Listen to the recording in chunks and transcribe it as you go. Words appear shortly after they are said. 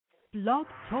Blog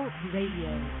Talk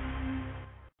Radio.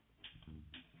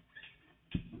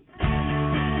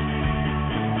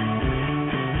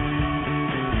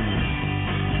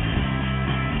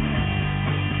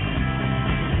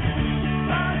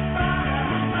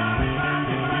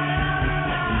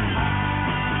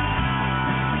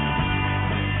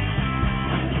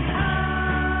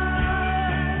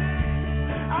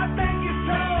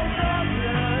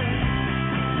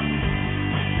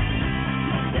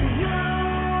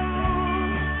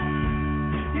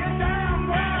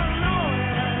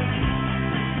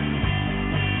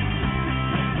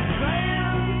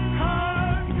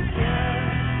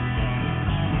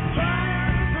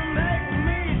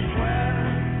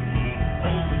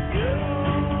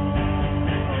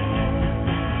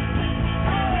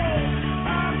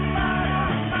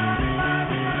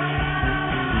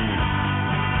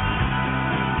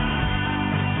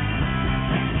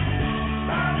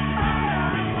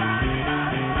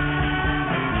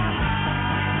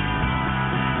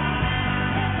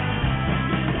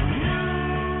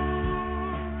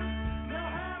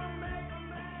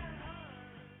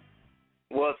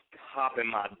 Poppin'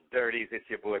 my dirties, it's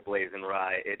your boy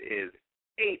BlazinRy. It is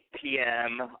 8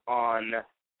 p.m. on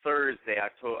Thursday,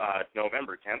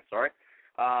 November 10th, sorry.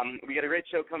 We got a great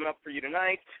show coming up for you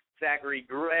tonight. Zacchery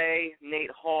Gray,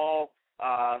 Nate Hall.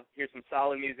 Here's some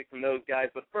solid music from those guys.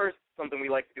 But first, something we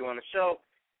like to do on the show.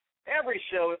 Every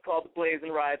show is called the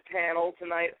BlazinRy panel.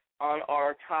 Tonight on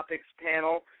our topics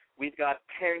panel, we've got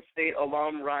Penn State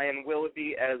alum Ryan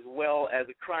Willoughby, as well as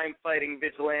a crime-fighting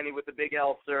vigilante with the big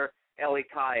L, sir, Ellie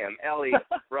Kayam. Ellie,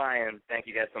 Ryan, thank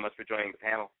you guys so much for joining the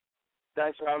panel.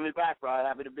 Thanks for having me back, Ryan.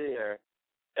 Happy to be here.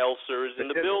 Elser is in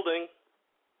the building.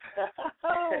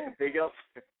 Big L.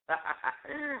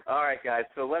 All right, guys.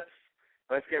 So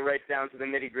let's get right down to the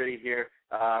nitty-gritty here.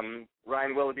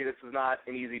 Ryan Willoughby, this was not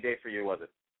an easy day for you, was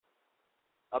it?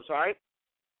 I'm sorry?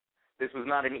 This was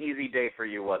not an easy day for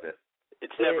you, was it?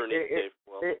 It's never an easy day.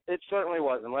 It certainly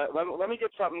wasn't. Let me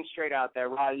get something straight out there,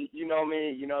 Ryan. You know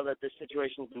me. You know that this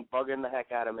situation's been bugging the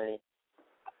heck out of me.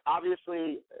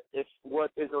 Obviously, if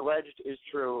what is alleged is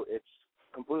true, it's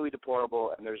completely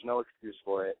deplorable, and there's no excuse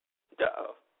for it.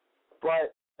 Uh-oh.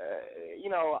 But,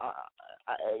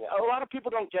 a lot of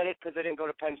people don't get it because they didn't go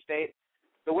to Penn State.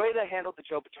 The way they handled the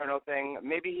Joe Paterno thing,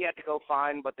 maybe he had to go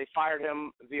fine, but they fired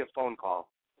him via phone call.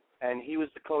 And he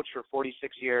was the coach for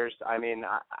 46 years. I mean,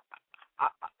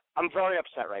 I'm very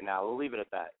upset right now. We'll leave it at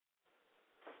that.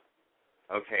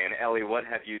 Okay, and Ellie, what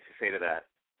have you to say to that?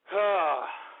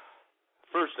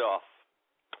 First off,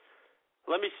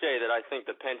 let me say that I think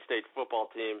the Penn State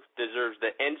football team deserves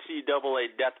the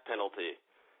NCAA death penalty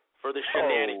for the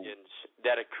shenanigans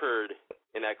that occurred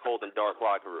in that cold and dark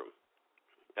locker room.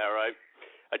 All right?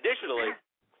 Additionally,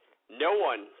 no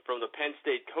one from the Penn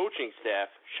State coaching staff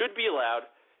should be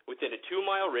allowed within a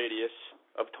 2-mile radius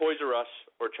of Toys R Us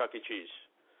or Chuck E. Cheese.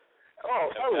 Oh,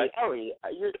 Ellie,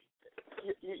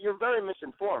 you're very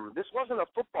misinformed. This wasn't a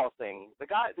football thing. The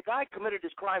guy committed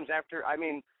his crimes after. I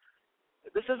mean,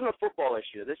 this isn't a football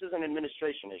issue. This is an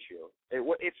administration issue.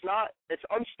 It's not. It's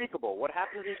unspeakable. What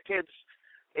happened to these kids,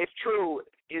 if true,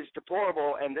 is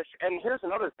deplorable. And here's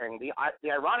another thing. The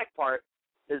ironic part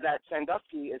is that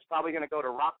Sandusky is probably going to go to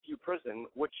Rockview Prison,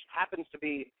 which happens to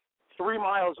be 3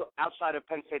 miles outside of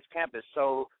Penn State's campus.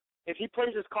 So if he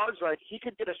plays his cards right, he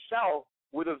could get a cell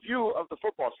with a view of the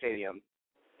football stadium.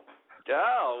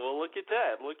 Oh, well, look at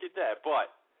that. Look at that.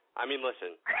 But, I mean,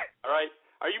 listen, all right,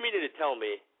 are you meaning to tell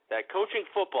me that coaching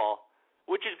football,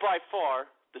 which is by far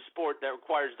the sport that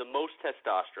requires the most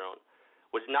testosterone,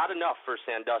 was not enough for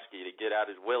Sandusky to get out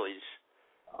his willies,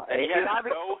 and he had to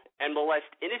go and molest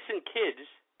innocent kids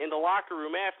in the locker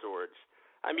room afterwards?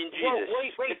 I mean, Jesus,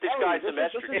 wait, this Ellie, guy's some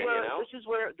estrogen, you know? This is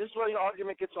where the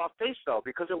argument gets off base, though,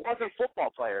 because it wasn't football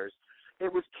players. It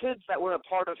was kids that were a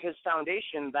part of his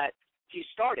foundation that he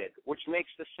started, which makes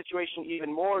the situation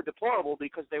even more deplorable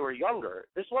because they were younger.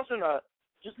 This wasn't a –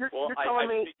 you're telling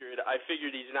me – I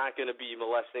figured he's not going to be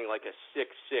molesting like a 6'6",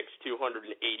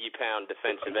 280-pound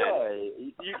defensive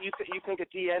end. You think a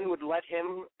DN would let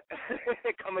him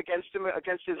come against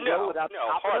his will without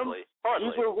stopping him?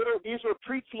 Hardly. These were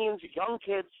preteens, young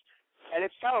kids, and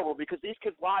it's terrible because these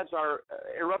kids' lives are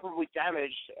irreparably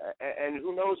damaged, and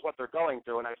who knows what they're going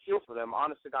through, and I feel for them,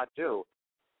 honest to God, do.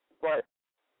 But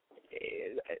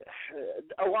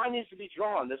a line needs to be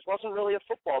drawn. This wasn't really a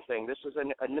football thing. This was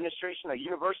an administration, a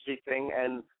university thing,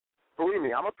 and believe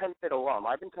me, I'm a Penn State alum.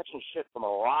 I've been catching shit from a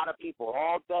lot of people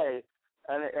all day,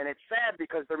 and it's sad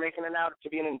because they're making it out to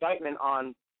be an indictment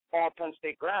on all Penn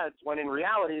State grads, when in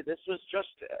reality this was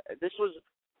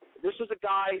a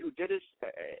guy who did his,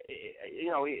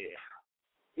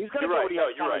 he's going to do what he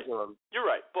has to do. You're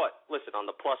right, but on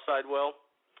the plus side, Will,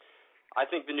 I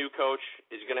think the new coach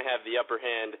is going to have the upper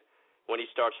hand when he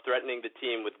starts threatening the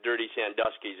team with dirty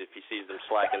Sandusky's if he sees them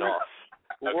slacking off.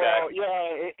 Okay? Well,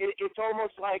 yeah, it's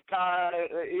almost like,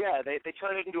 they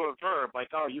turn it into a verb, like,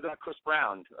 oh, you got Chris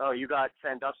Brown, oh, you got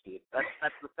Sandusky.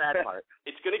 That's the sad part.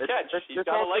 It's going to catch. He's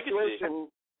got a legacy.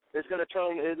 They're going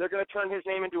to turn his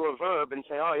name into a verb and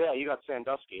say, oh, yeah, you got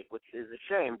Sandusky, which is a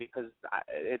shame because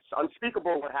it's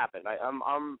unspeakable what happened. I'm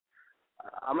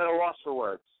at a loss for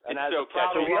words. And so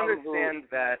we understand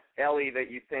that, Ellie,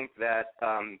 that you think that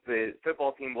the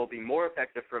football team will be more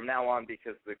effective from now on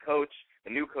because the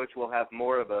new coach, will have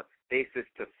more of a basis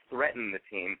to threaten the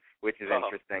team, which is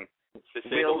interesting.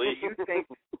 Will, do you think,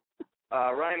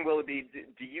 Ryan Willoughby,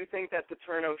 do you think that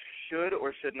Paterno should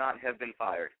or should not have been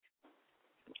fired?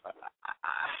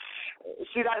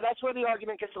 See, that's where the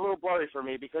argument gets a little blurry for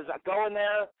me because going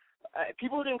there,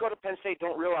 people who didn't go to Penn State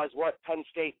don't realize what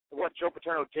Joe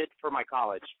Paterno did for my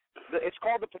college. It's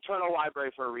called the Paterno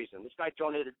Library for a reason. This guy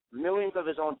donated millions of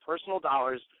his own personal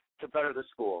dollars to better the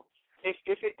school. If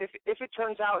it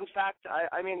turns out, in fact,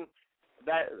 I mean,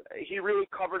 that he really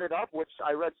covered it up, which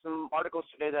I read some articles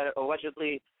today that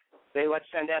allegedly they let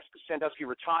Sandusky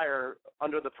retire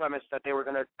under the premise that they were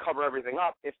going to cover everything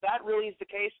up. If that really is the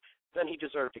case, then he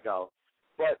deserved to go.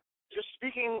 But just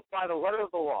speaking by the letter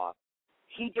of the law,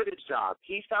 he did his job.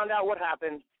 He found out what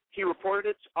happened. He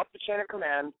reported it up the chain of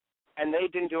command, and they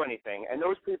didn't do anything. And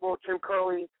those people, Tim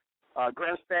Curley,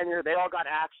 Graham Spanier, they all got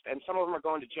axed, and some of them are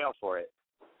going to jail for it.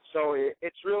 So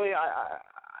it's really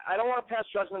I don't want to pass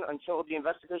judgment until the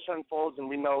investigation unfolds and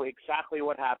we know exactly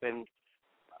what happened.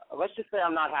 Let's just say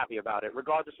I'm not happy about it,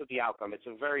 regardless of the outcome. It's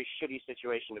a very shitty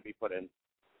situation to be put in.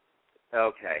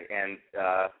 Okay, and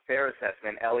fair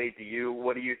assessment. Ellie,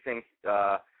 what do you think,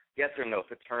 yes or no,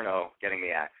 Paterno getting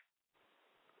the axe?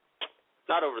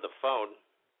 Not over the phone.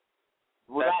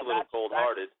 Well, that's a little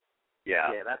cold-hearted.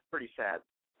 Yeah, that's pretty sad.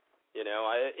 You know,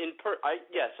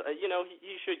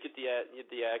 he should get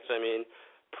the axe. I mean,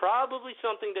 probably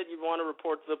something that you'd want to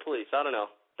report to the police. I don't know.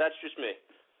 That's just me.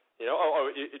 You know,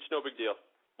 it's no big deal.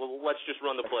 Well, let's just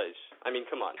run the plays. I mean,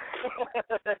 come on.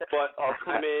 But,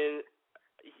 I mean,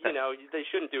 you know, they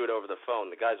shouldn't do it over the phone.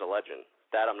 The guy's a legend.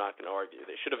 That I'm not going to argue.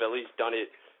 They should have at least done it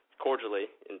cordially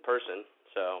in person.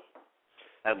 So,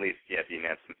 at least, yeah, do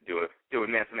it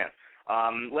man to man.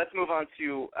 Let's move on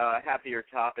to happier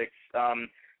topics.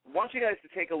 Want you guys to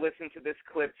take a listen to this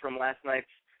clip from last night's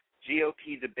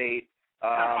GOP debate.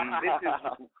 This is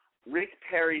Rick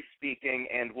Perry speaking,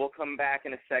 and we'll come back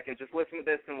in a second. Just listen to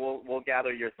this, and we'll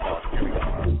gather your thoughts. Here we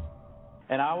go.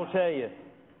 And I will tell you,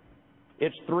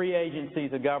 it's 3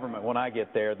 agencies of government when I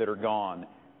get there that are gone.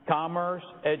 Commerce,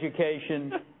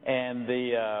 education, and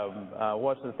the,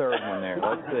 what's the third one there?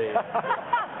 Let's see.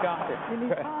 You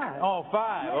need 5. Oh,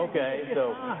 5, okay.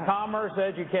 So commerce,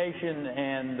 education,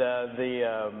 and the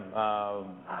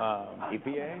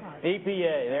EPA?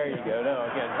 EPA, there you go. No,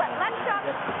 okay.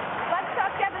 Let's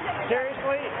talk deficit.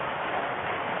 Seriously?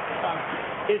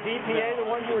 Is EPA the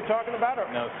one you were talking about? Or?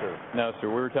 No, sir. No, sir.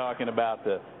 We were talking about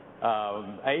the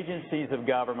agencies of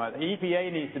government.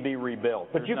 EPA needs to be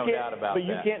rebuilt. There's no doubt about that. But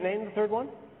you can't name the third one?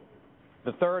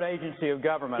 The third agency of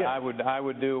government, yes. I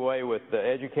would do away with the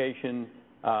education,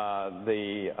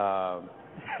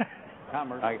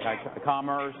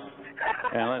 commerce,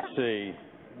 and let's see.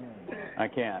 I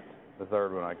can't. The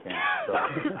third one I can't.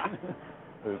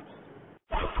 So.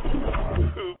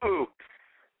 Oops.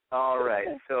 All right.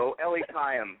 So, Ellie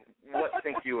Kayam, what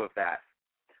think you of that?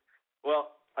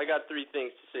 Well, I got 3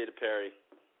 things to say to Perry.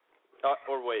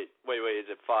 Or wait, is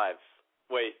it 5?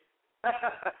 Wait.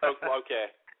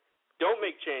 Okay. Don't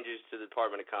make changes to the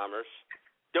Department of Commerce.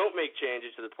 Don't make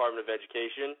changes to the Department of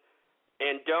Education.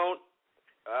 And don't,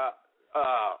 I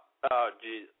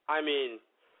mean,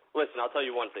 listen, I'll tell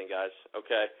you one thing, guys,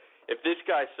 okay? If this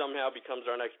guy somehow becomes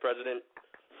our next president,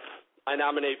 I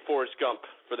nominate Forrest Gump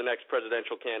for the next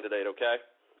presidential candidate, okay?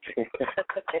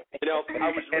 You know,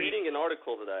 I was reading an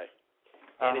article today.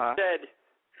 And it said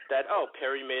that,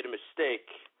 Perry made a mistake.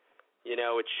 You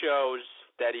know, it shows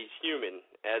that he's human.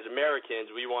 As Americans,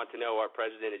 we want to know our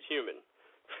president is human.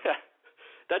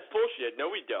 That's bullshit. No,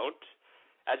 we don't.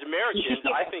 As Americans,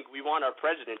 I think we want our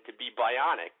president to be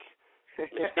bionic,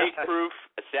 mistake-proof,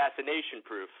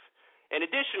 assassination-proof. And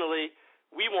additionally,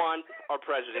 we want our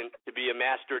president to be a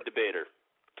master debater.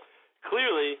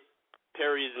 Clearly,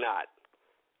 Perry is not.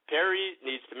 Perry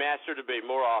needs to master debate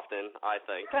more often, I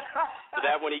think, so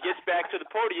that when he gets back to the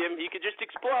podium, he could just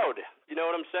explode. You know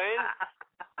what I'm saying?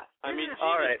 I mean,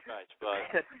 all right. Christ,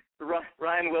 but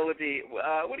Ryan Willoughby,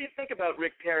 what do you think about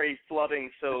Rick Perry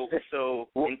flubbing so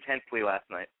intensely last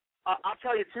night? I'll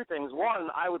tell you two things. One,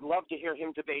 I would love to hear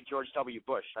him debate George W.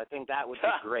 Bush. I think that would be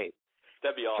great.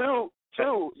 That'd be awesome.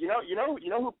 Two, you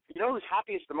know who's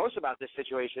happiest the most about this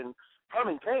situation?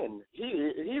 Herman Cain.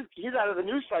 He's out of the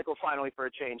news cycle finally for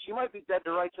a change. He might be dead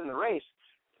to rights in the race,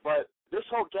 but this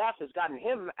whole gas has gotten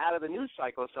him out of the news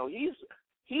cycle. So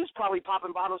he's probably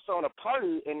popping bottles, throwing a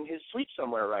party in his suite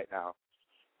somewhere right now.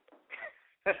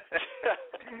 It's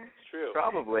true.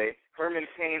 Probably. Herman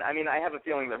Cain, I mean, I have a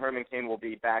feeling that Herman Cain will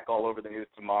be back all over the news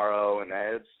tomorrow, and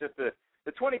it's just the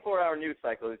 24-hour news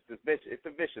cycle is just vicious. It's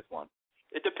a vicious one.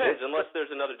 It depends, unless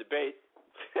there's another debate.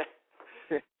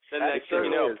 Then next thing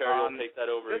you know, Perry will take that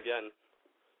over again.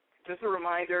 Just a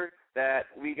reminder that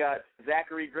we got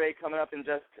Zacchery Gray coming up in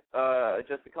just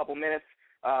a couple minutes.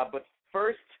 But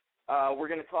first, we're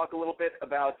going to talk a little bit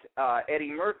about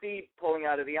Eddie Murphy pulling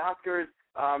out of the Oscars.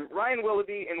 Ryan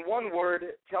Willoughby, in one word,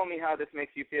 tell me how this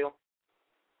makes you feel.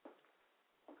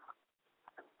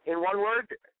 In one word,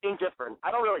 indifferent.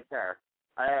 I don't really care.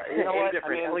 You know what?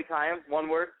 Indifferent. Ellie Kayam, one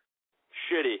word.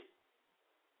 Shitty.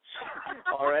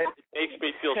 All right. It makes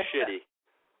me feel shitty.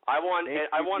 I wanted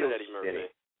Eddie Murphy. Shitty.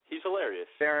 He's hilarious.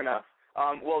 Fair enough.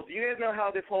 Well, do you guys know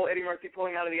how this whole Eddie Murphy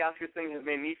pulling out of the Oscars thing has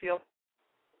made me feel?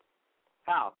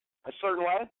 How? A certain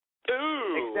way?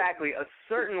 Ooh. Exactly, a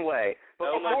certain way. But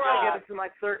Oh my before I God. get into my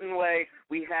certain way,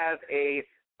 we have a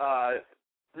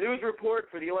news report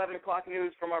for the 11 o'clock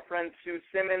news from our friend Sue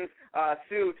Simmons.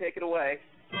 Sue, take it away.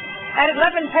 At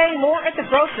 11, paying more at the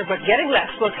grocer, but getting less.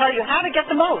 We'll tell you how to get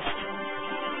the most.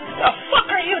 The fuck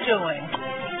are you doing?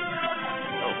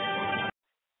 Oh,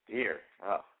 dear.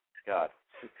 Oh, God.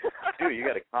 Sue, you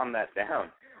got to calm that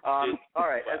down. All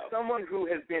right, as someone who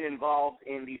has been involved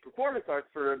in the performance arts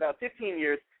for about 15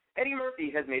 years, Eddie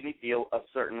Murphy has made me feel a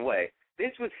certain way.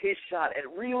 This was his shot at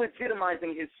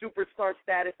re-legitimizing his superstar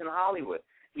status in Hollywood.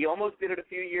 He almost did it a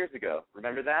few years ago.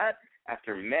 Remember that?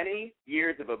 After many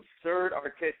years of absurd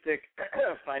artistic,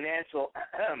 financial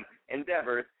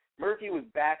endeavors, Murphy was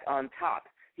back on top.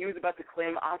 He was about to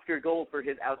claim Oscar gold for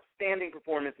his outstanding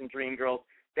performance in Dreamgirls.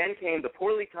 Then came the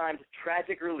poorly timed,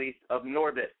 tragic release of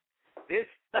Norbit. This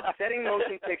upsetting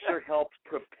motion picture helped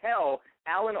propel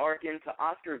Alan Arkin to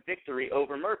Oscar victory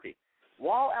over Murphy.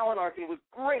 While Alan Arkin was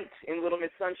great in Little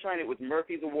Miss Sunshine, it was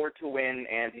Murphy's award to win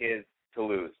and his to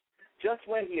lose. Just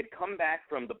when he had come back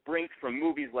from the brink from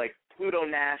movies like Pluto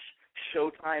Nash,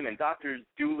 Showtime, and Dr.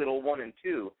 Dolittle 1 and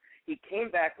 2, he came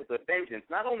back with a vengeance.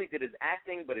 Not only did his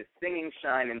acting, but his singing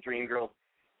shine in Dreamgirls,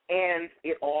 and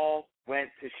it all went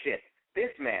to shit.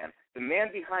 This man, the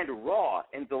man behind Raw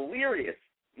and Delirious,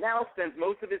 now spends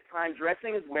most of his time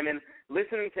dressing as women,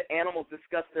 listening to animals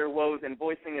discuss their woes, and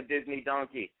voicing a Disney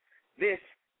donkey. This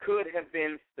could have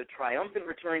been the triumphant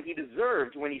return he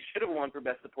deserved when he should have won for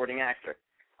Best Supporting Actor.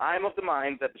 I'm of the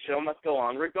mind that the show must go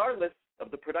on regardless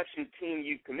of the production team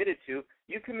you committed to.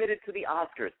 You committed to the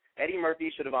Oscars. Eddie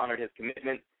Murphy should have honored his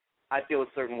commitment. I feel a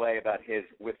certain way about his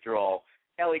withdrawal.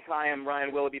 Ellie Kayam,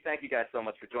 Ryan Willoughby, thank you guys so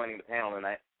much for joining the panel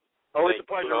tonight. Always a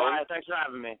pleasure, Ryan. Thanks for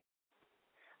having me.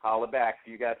 Holla back.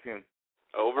 See you guys soon.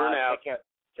 Over and out.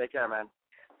 Take care, man.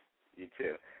 You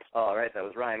too. All right, that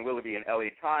was Ryan Willoughby and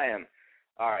Ellie Kayam.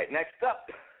 All right, next up,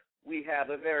 we have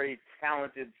a very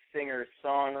talented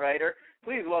singer-songwriter.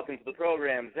 Please welcome to the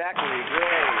program, Zacchery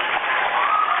Gray.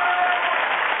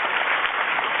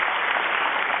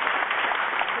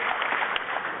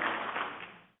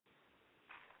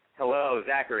 Hello,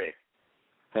 Zacchery.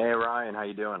 Hey, Ryan. How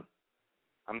you doing?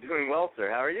 I'm doing well, sir.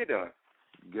 How are you doing?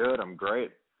 Good. I'm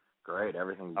great. Great.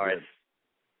 Everything's All right. good.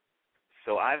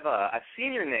 So I've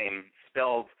seen your name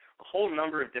spelled a whole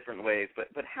number of different ways,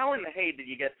 but how in the hay did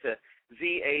you get to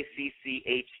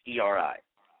Zaccheri?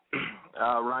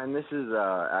 Ryan, this is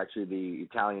actually the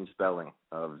Italian spelling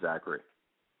of Zacchery.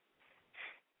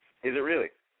 Is it really?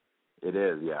 It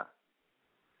is, yeah.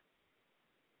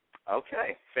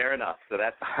 Okay, fair enough. So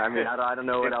that's. I mean, I don't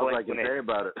know what else I can say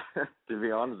about it, to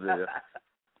be honest with you.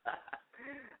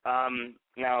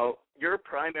 Now, your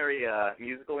primary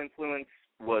musical influence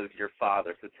was your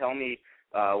father. So tell me,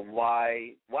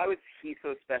 why was he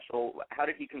so special? How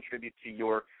did he contribute to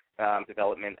your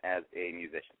development as a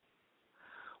musician?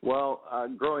 Well,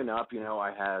 growing up,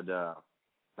 I had,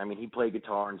 he played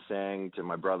guitar and sang to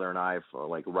my brother and I,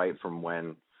 right from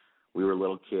when we were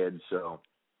little kids. So,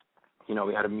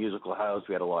 we had a musical house.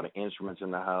 We had a lot of instruments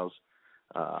in the house.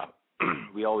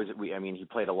 He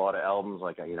played a lot of albums.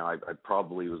 I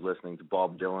probably was listening to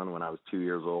Bob Dylan when I was 2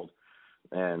 years old.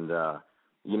 And,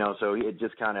 so it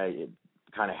just kind of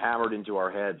hammered into our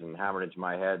heads and hammered into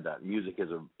my head that music is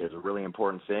a really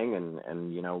important thing.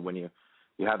 And when you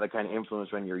have that kind of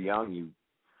influence when you're young,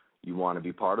 you want to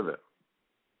be part of it.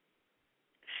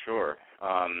 Sure.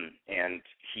 and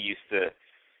he used to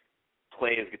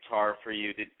play his guitar for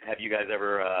you. Have you guys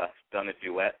ever done a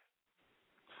duet?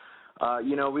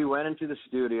 We went into the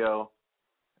studio.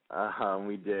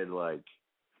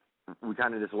 We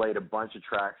kind of just laid a bunch of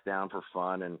tracks down for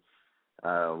fun, and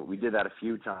we did that a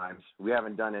few times. We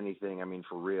haven't done anything,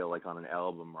 for real, like on an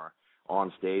album or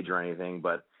on stage or anything.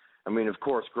 But, of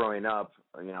course, growing up,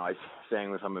 I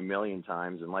sang with him a million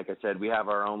times. And like I said, we have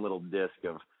our own little disc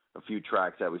of a few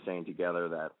tracks that we sang together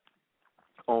that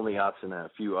only us and a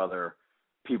few other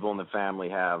people in the family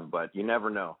have. But you never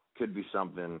know. Could be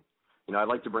something. I'd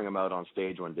like to bring him out on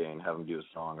stage one day and have him do a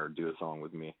song or do a song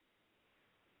with me.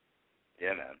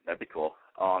 Yeah, man, that'd be cool.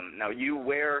 Now,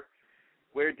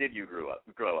 where did you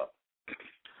grow up?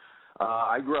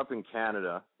 I grew up in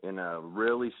Canada in a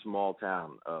really small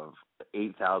town of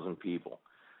 8,000 people.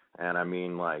 And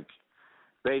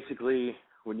basically,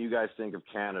 when you guys think of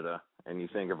Canada and you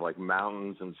think of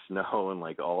mountains and snow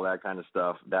and all that kind of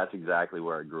stuff, that's exactly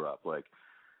where I grew up.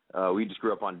 We just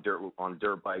grew up on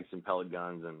dirt bikes and pellet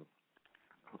guns and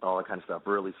all that kind of stuff.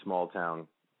 Really small town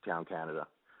Canada.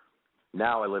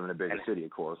 Now I live in a bigger city,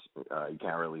 of course. You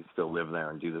can't really still live there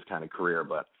and do this kind of career,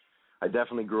 but I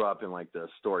definitely grew up in the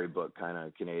storybook kind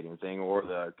of Canadian thing, or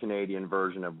the Canadian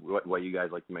version of what you guys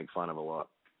like to make fun of a lot.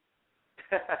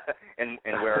 And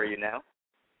where are you now?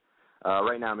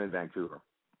 Right now I'm in Vancouver.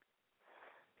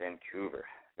 Vancouver,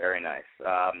 very nice.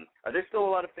 Are there still a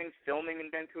lot of things filming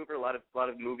in Vancouver? A lot of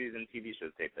movies and TV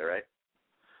shows taped there, right?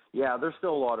 Yeah, there's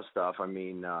still a lot of stuff.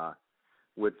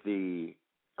 With the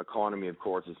economy, of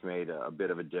course, it's made a bit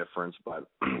of a difference, but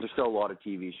there's still a lot of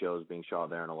TV shows being shot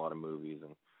there and a lot of movies,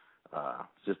 and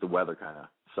it's just the weather kind of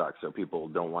sucks, so people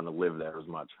don't want to live there as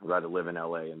much. I'd rather live in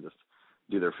L.A. and just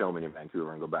do their filming in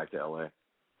Vancouver and go back to L.A.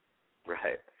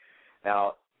 Right.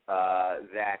 Now,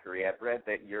 Zacchery, I've read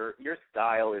that your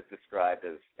style is described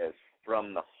as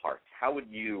from the heart. How would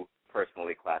you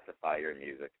personally classify your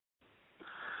music?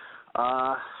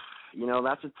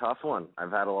 That's a tough one.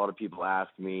 I've had a lot of people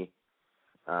ask me,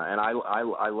 and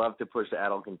I love to push the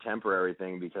adult contemporary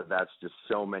thing because that's just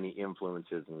so many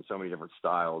influences and so many different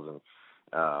styles and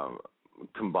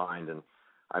combined. And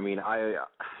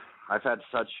I've had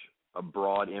such a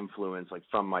broad influence,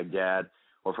 from my dad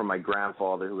or from my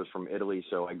grandfather, who was from Italy.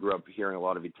 So I grew up hearing a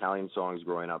lot of Italian songs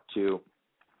growing up too.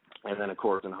 And then of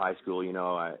course in high school,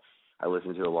 I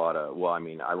listened to a lot of,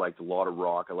 I liked a lot of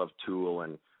rock. I loved Tool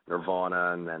and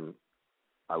Nirvana, and then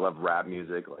I love rap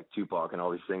music like Tupac and all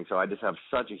these things. So I just have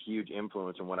such a huge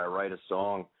influence, and when I write a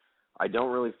song, I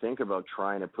don't really think about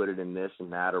trying to put it in this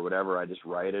and that or whatever. I just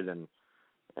write it, and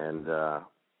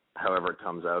however it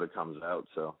comes out, it comes out.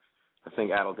 So I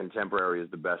think adult contemporary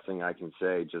is the best thing I can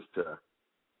say, just to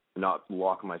not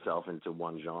lock myself into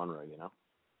one genre,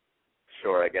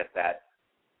 Sure, I guess that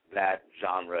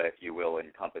genre, if you will,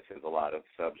 encompasses a lot of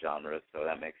subgenres, so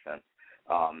that makes sense.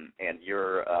 And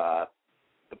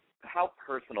how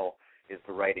personal is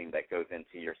the writing that goes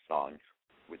into your songs,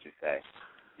 would you say?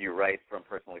 Do you write from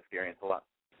personal experience a lot?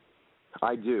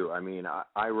 I do.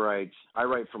 I write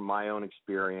from my own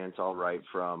experience. I'll write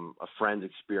from a friend's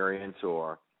experience,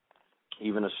 or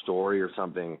even a story or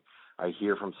something I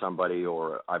hear from somebody,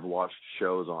 or I've watched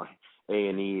shows on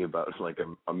A&E about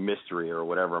a mystery or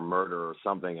whatever, a murder or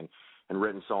something, and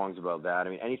written songs about that.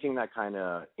 Anything that kind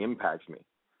of impacts me.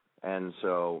 And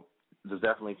so there's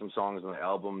definitely some songs on the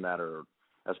album that are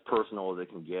as personal as it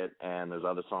can get, and there's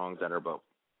other songs that are about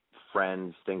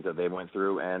friends, things that they went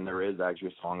through, and there is actually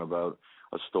a song about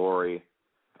a story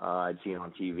I'd seen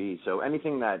on TV. So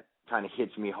anything that kind of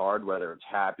hits me hard, whether it's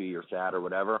happy or sad or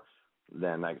whatever,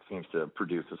 then that seems to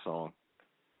produce a song.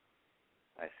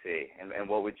 I see. And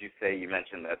what would you say? You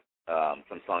mentioned that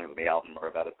some songs on the album are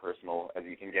about as personal as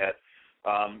you can get.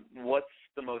 What's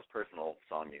the most personal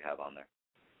song you have on there?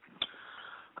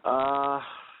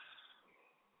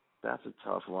 That's a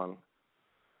tough one.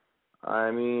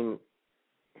 I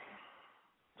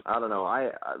don't know.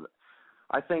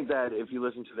 I think that if you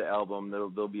listen to the album,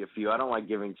 there'll be a few. I don't like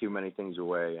giving too many things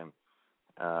away, and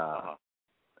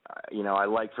I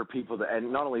like for people to.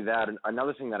 And not only that,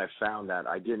 another thing that I found that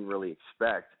I didn't really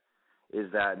expect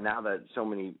is that now that so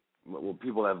many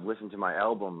people have listened to my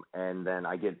album, and then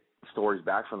I get stories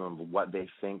back from them of what they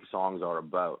think songs are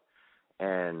about,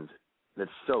 and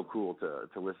that's so cool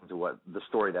to listen to what the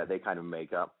story that they kind of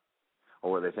make up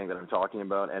or what they think that I'm talking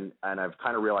about. And I've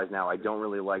kind of realized now I don't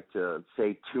really like to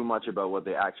say too much about what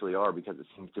they actually are, because it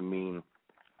seems to mean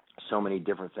so many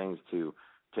different things to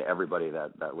everybody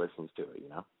that listens to it,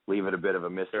 Leave it a bit of a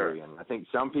mystery. Sure. And I think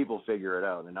some people figure it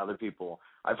out, and other people,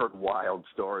 I've heard wild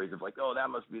stories of oh, that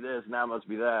must be this and that must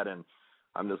be that. And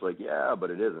I'm just like, yeah, but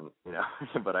it isn't, you know.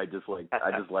 But I just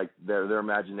like their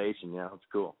imagination, you know. It's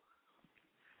cool.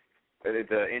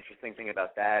 The interesting thing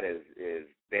about that is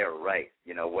they're right.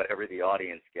 You know, whatever the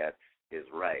audience gets is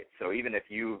right. So even if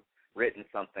you've written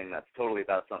something that's totally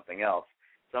about something else,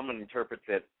 someone interprets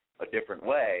it a different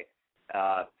way,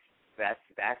 that's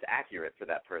accurate for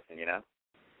that person, you know?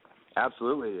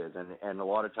 Absolutely it is. And a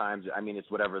lot of times, I mean, it's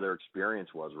whatever their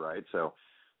experience was, right? So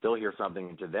they'll hear something,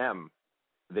 and to them,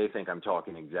 they think I'm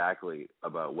talking exactly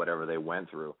about whatever they went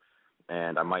through.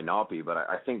 And I might not be, but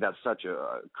I think that's such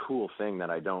a cool thing that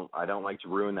I don't like to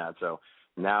ruin that. So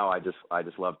now I just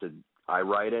love to, I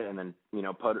write it and then, you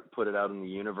know, put it out in the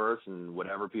universe, and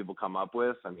whatever people come up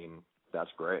with, I mean,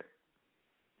 that's great.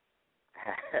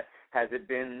 Has it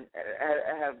been,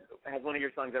 has one of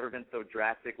your songs ever been so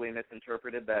drastically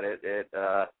misinterpreted that it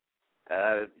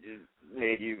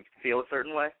made you feel a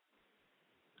certain way?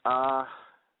 Yeah.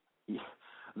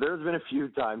 There's been a few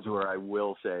times where I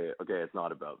will say, okay, it's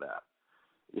not about that.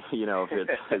 You know,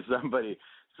 if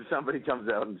somebody comes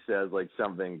out and says like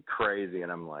something crazy,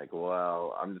 and I'm like,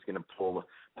 well, I'm just gonna pull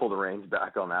the reins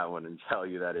back on that one and tell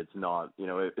you that it's not, you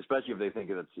know, especially if they think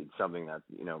it's something that,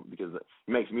 you know, because it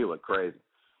makes me look crazy.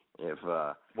 If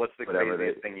what's the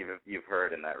craziest thing you've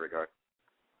heard in that regard?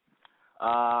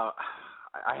 I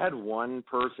had one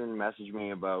person message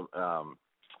me about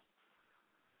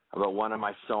one of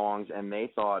my songs, and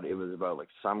they thought it was about like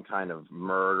some kind of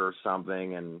murder or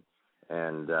something, and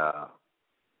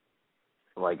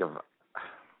like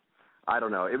I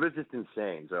don't know, it was just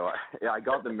insane. So I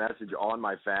got the message on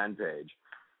my fan page,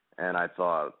 and I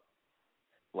thought,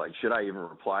 like, should I even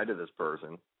reply to this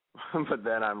person? But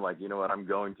then I'm like, you know what, I'm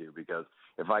going to, because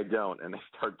if I don't and they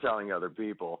start telling other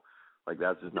people, like,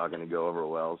 that's just not going to go over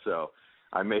well. So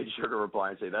I made sure to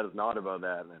reply and say that is not about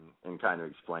that, and kind of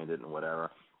explained it and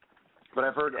whatever. But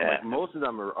I've heard like most of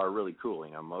them are really cool.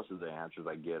 You know, most of the answers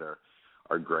I get are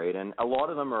great, and a lot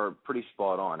of them are pretty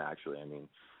spot on, actually. I mean,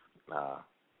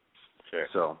 sure.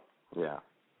 So yeah.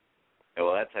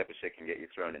 Well, that type of shit can get you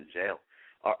thrown in jail.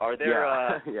 Are there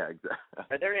yeah, exactly.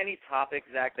 Are there any topics,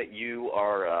 Zach, that you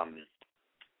are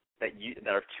that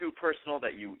are too personal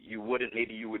that you wouldn't,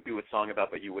 maybe you would do a song about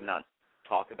but you would not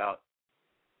talk about?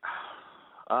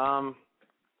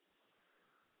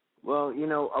 Well, you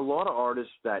know, a lot of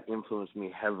artists that influenced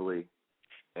me heavily,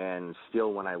 and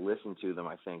still when I listen to them,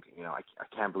 I think, you know, I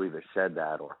can't believe they said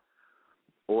that,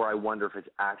 or I wonder if it's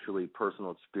actually personal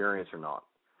experience or not.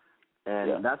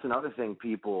 And that's another thing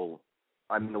people,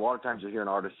 I mean, a lot of times you hear an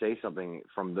artist say something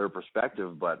from their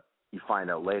perspective, but you find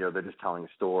out later they're just telling a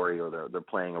story, or they're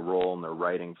playing a role, and they're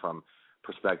writing from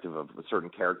perspective of a certain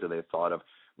character they thought of.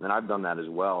 And I've done that as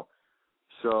well.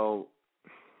 So,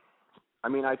 I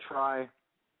mean, I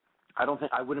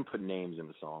wouldn't put names in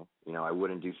the song. You know, I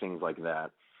wouldn't do things like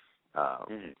that.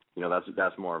 You know,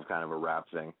 that's more of kind of a rap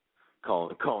thing,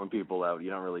 calling people out. You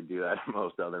don't really do that in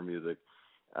most other music.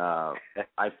 I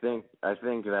think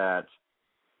that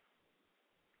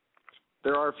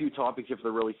there are a few topics, if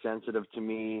they're really sensitive to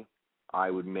me, I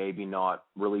would maybe not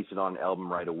release it on an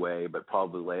album right away, but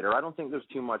probably later. I don't think there's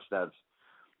too much that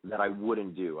I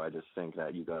wouldn't do. I just think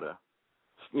that you gotta,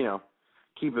 you know,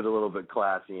 keep it a little bit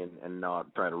classy and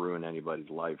not try to ruin anybody's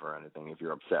life or anything if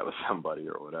you're upset with somebody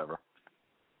or whatever.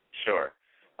 Sure.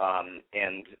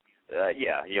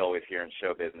 Yeah, you always hear in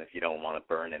show business you don't want to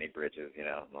burn any bridges, you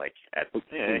know, like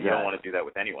you don't want to do that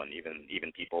with anyone,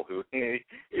 even people who you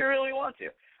really want to.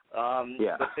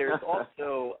 But there's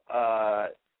also,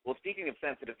 well, speaking of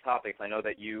sensitive topics, I know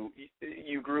that you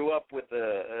grew up with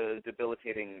a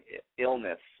debilitating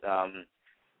illness.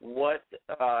 What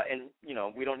and you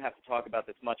know, we don't have to talk about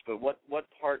this much, but what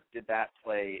part did that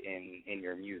play in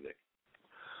your music?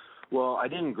 Well, I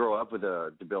didn't grow up with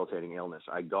a debilitating illness.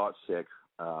 I got sick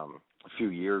a few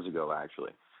years ago,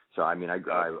 actually. So I mean, I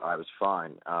was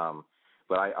fine,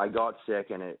 but I got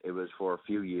sick, and it was for a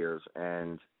few years,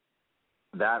 and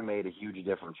that made a huge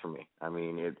difference for me. I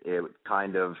mean, it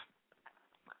kind of,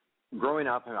 growing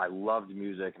up, I loved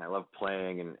music and I loved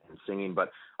playing and singing,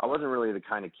 but I wasn't really the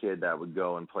kind of kid that would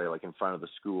go and play like in front of the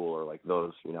school or like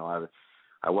those, you know,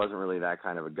 I wasn't really that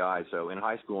kind of a guy. So in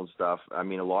high school and stuff, I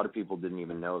mean, a lot of people didn't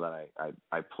even know that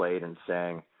I played and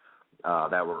sang,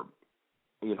 that were,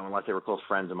 you know, unless they were close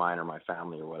friends of mine or my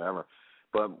family or whatever.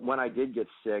 But when I did get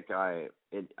sick,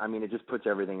 it just puts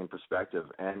everything in perspective.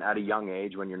 And at a young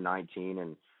age, when you're 19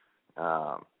 and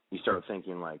you start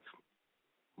thinking like,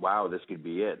 wow, this could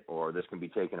be it, or this can be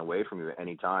taken away from you at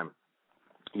any time,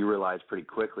 you realize pretty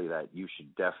quickly that you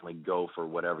should definitely go for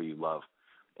whatever you love.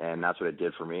 And that's what it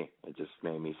did for me. It just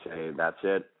made me say, that's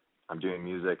it, I'm doing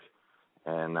music,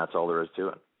 and that's all there is to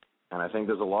it. And I think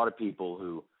there's a lot of people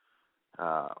who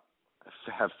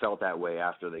have felt that way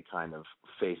after they kind of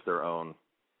face their own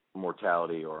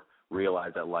mortality or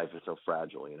realize that life is so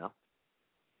fragile, you know?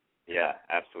 Yeah,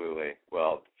 absolutely.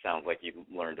 Well, it sounds like you've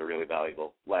learned a really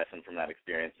valuable lesson from that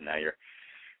experience, and now you're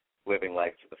living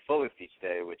life to the fullest each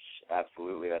day, which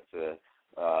absolutely, that's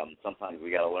sometimes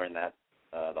we got to learn that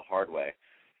the hard way.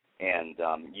 And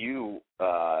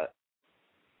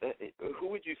who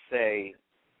would you say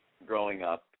growing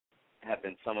up have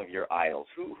been some of your idols?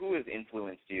 Who has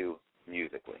influenced you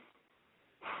musically?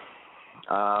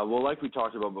 Well, like we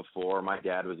talked about before, my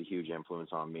dad was a huge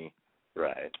influence on me.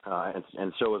 Right.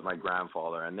 And so was my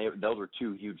grandfather, and those were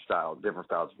two huge different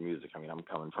styles of music. I mean, I'm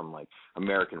coming from like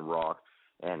American rock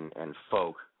and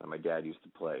folk that my dad used to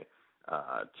play,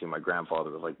 to my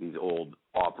grandfather with like these old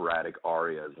operatic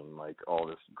arias and like all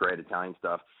this great Italian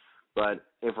stuff. But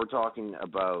if we're talking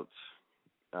about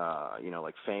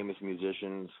like famous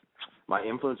musicians, my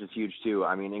influence is huge too.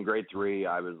 I mean, in grade 3,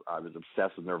 I was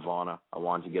obsessed with Nirvana. I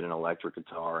wanted to get an electric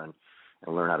guitar and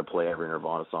learn how to play every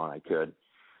Nirvana song I could.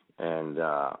 And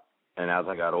as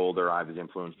I got older, I was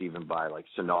influenced even by like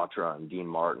Sinatra and Dean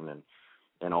Martin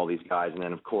and all these guys. And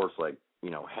then of course, like,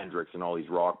 Hendrix and all these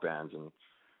rock bands and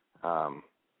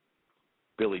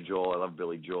Billy Joel. I love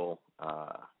Billy Joel.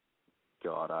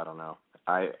 God, I don't know.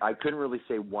 I couldn't really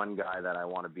say one guy that I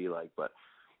want to be like, but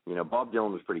Bob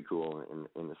Dylan was pretty cool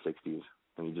in the 60s,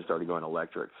 and he just started going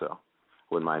electric, so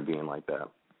wouldn't mind being like that.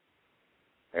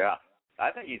 Yeah.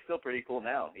 I think he's still pretty cool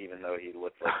now, even though he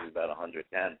looks like he's about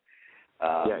 110.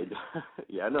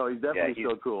 He's definitely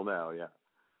still cool now, yeah.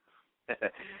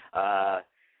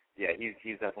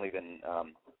 He's definitely been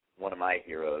one of my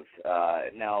heroes.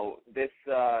 Now,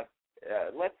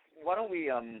 why don't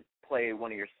we play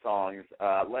one of your songs?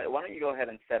 Why don't you go ahead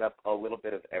and set up a little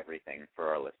bit of everything for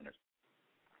our listeners?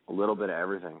 A little bit of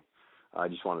everything. I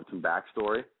just wanted some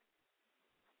backstory.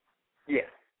 Yeah.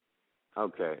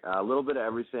 Okay. A little bit of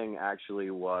everything actually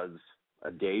was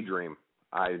a daydream.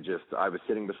 I was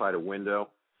sitting beside a window,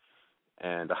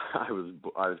 and I was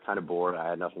kind of bored. I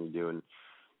had nothing to do, and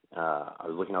I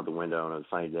was looking out the window, and it was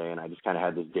a sunny day, and I just kind of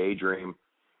had this daydream.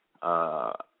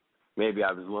 Maybe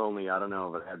I was lonely. I don't know,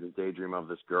 but I had this daydream of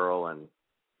this girl, and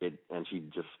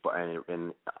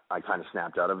I kind of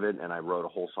snapped out of it, and I wrote a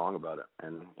whole song about it,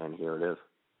 and here it is.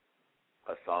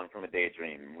 A song from a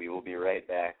daydream. We will be right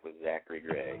back with Zacchery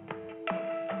Gray.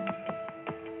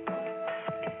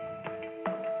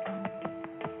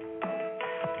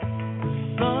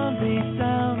 Sun beats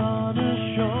down on her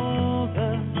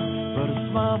shoulder, but a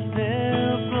smile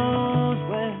still glows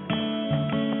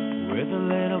with a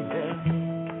little bit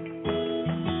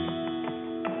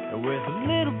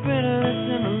of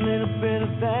this and a little bit of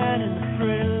that, and a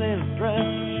pretty little dress.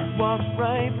 She walks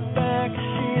right back.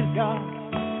 She's got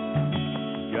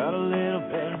a little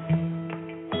bit.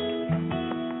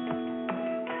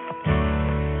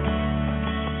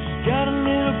 She's got a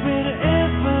little bit of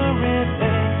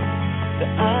everything that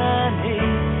I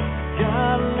need.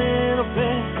 Got a little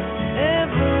bit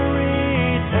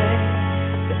everything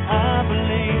that I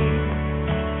believe.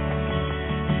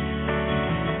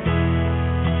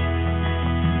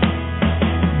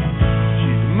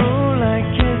 She's a moonlight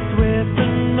kiss with a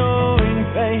knowing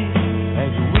face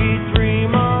as we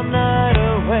dream all night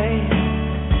away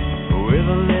with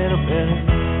a little bit.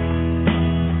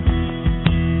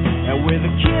 And with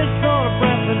a kiss on her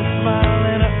breath and a smile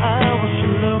in her eye, well, she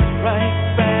looks right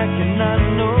back, and I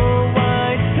know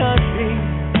why, 'cause she's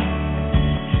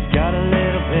got a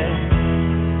little bit.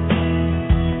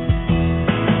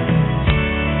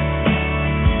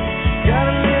 She's got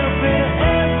a little bit of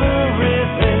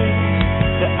everything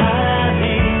that I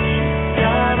need. She's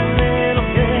got a little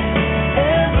bit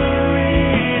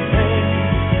everything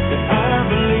that I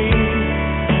believe.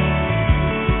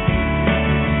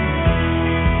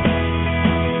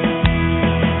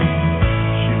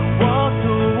 She walked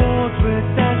towards with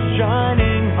that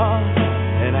shining heart,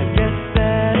 and I guess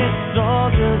that it's all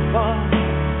just part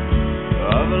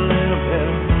of a little bit.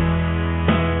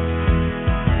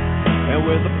 And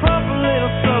with a proper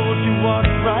little trouble, she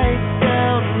walks right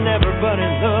down, and everybody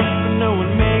looks, but no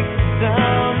one makes a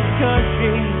sound, 'cause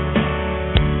she's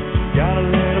got a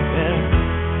little bit.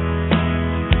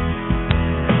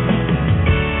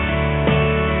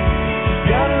 She's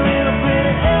got a little bit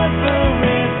of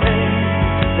everything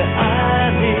that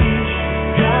I need.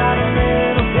 She's got a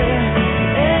little bit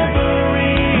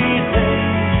everything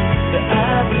that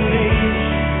I believe.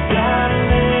 She's got a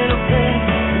little bit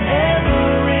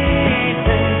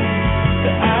everything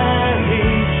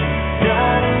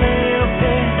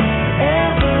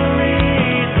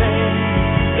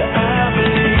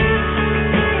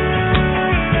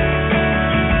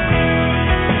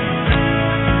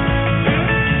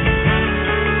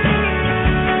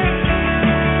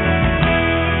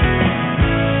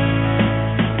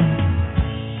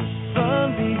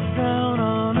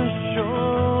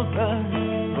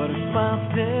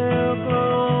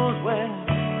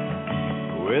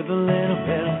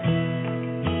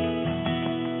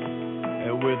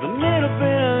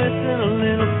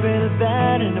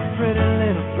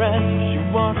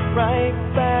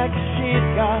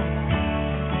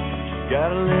got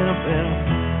a little better.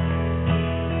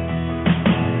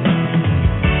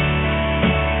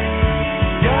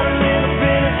 Got a little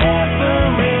bit of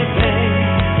everything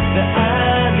that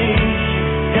I need.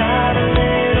 Got a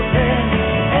little bit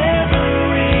of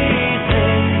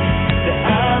everything that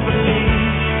I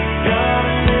believe. Got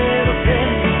a little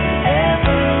bit of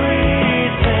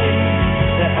everything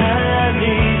that I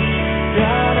need.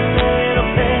 Got a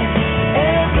little bit of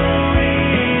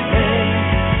everything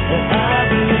that I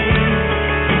believe. I believe.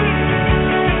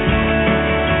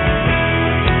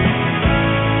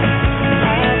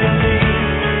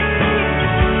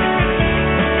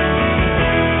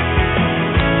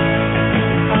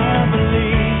 I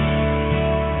believe.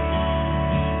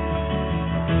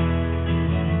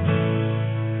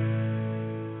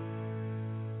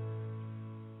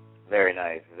 Very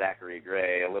nice. Zacchery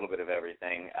Gray, a little bit of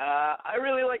everything. I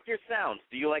really like your sound.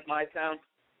 Do you like my sound?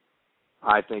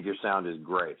 I think your sound is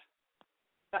great.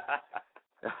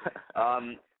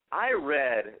 I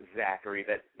read, Zacchery,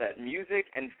 that music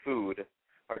and food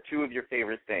are two of your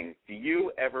favorite things. Do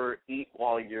you ever eat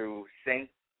while you sing?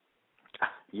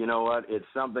 You know what? It's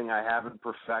something I haven't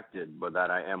perfected, but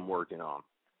that I am working on.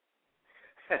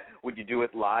 Would you do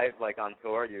it live, like on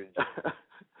tour? You just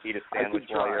eat a sandwich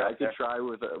while you're I out there? could try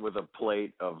with a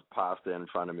plate of pasta in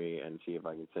front of me and see if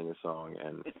I can sing a song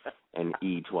and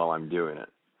eat while I'm doing it.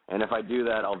 And if I do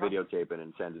that, I'll videotape it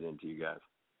and send it in to you guys.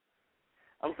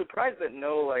 I'm surprised that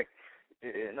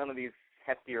none of these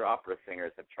heftier opera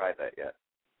singers have tried that yet.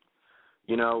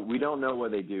 You know, we don't know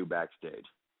what they do backstage.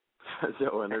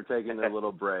 So when they're taking their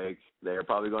little break, they're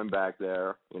probably going back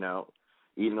there, you know,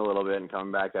 eating a little bit and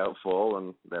coming back out full,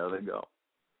 and there they go.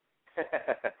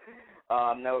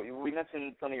 Now, we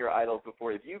mentioned some of your idols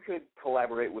before. If you could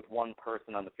collaborate with one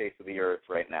person on the face of the earth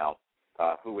right now,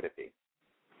 who would it be?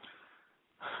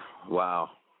 Wow.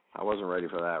 I wasn't ready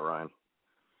for that, Ryan.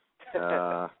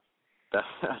 That's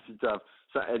tough.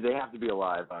 So they have to be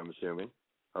alive, I'm assuming,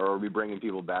 or are we bringing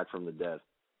people back from the dead?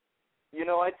 You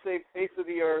know, I'd say face of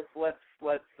the earth. Let's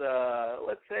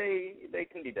say they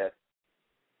can be dead.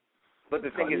 But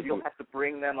the thing is, you'll have to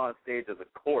bring them on stage as a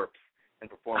corpse and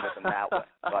perform with them that way.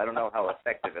 So I don't know how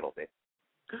effective it'll be.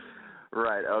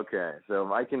 Right. Okay. So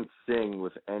if I can sing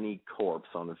with any corpse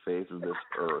on the face of this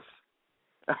earth,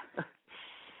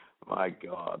 my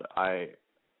God,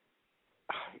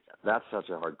 that's such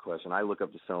a hard question. I look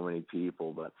up to so many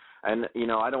people, and you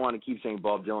know, I don't want to keep saying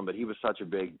Bob Dylan, but he was such a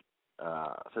big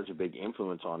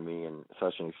influence on me and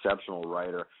such an exceptional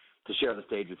writer. To share the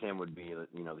stage with him would be,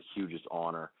 you know, the hugest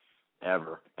honor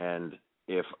ever. And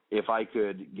if I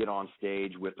could get on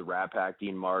stage with the Rat Pack,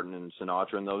 Dean Martin and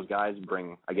Sinatra and those guys,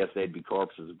 I guess they'd be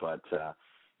corpses, but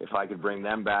if I could bring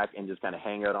them back and just kind of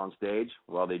hang out on stage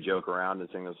while they joke around and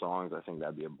sing the songs, I think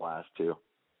that'd be a blast too.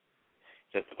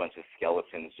 Just a bunch of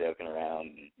skeletons joking around,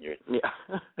 and you're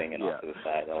singing off to the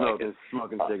side.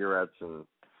 Smoking cigarettes and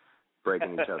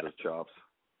breaking each other's chops.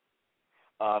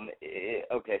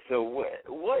 Okay, so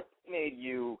what made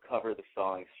you cover the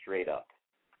song Straight Up?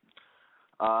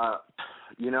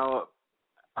 You know,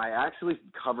 I actually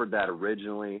covered that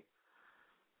originally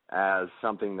as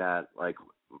something that, like,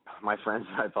 my friends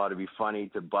and I thought it'd be funny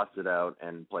to bust it out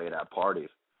and play it at parties.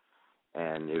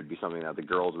 And it would be something that the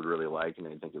girls would really like, and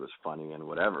they'd think it was funny and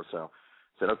whatever. So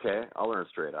I said, okay, I'll learn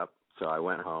Straight Up. So I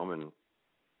went home and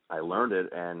I learned it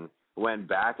and went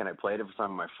back and I played it for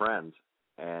some of my friends.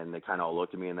 And they kind of all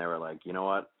looked at me and they were like, you know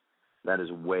what? That is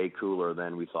way cooler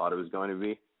than we thought it was going to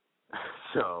be.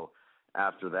 So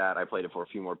after that, I played it for a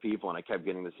few more people, and I kept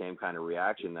getting the same kind of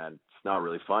reaction that it's not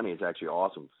really funny. It's actually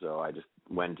awesome. So I just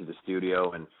went to the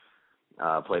studio and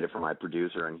played it for my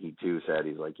producer, and he too said,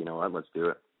 he's like, you know what, let's do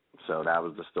it. So that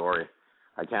was the story.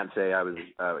 I can't say I was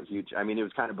huge. I mean, it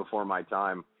was kind of before my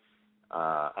time.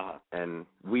 And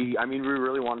we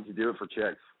really wanted to do it for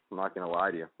chicks. I'm not going to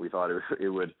lie to you. We thought it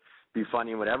would be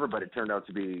funny and whatever, but it turned out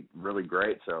to be really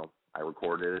great. So I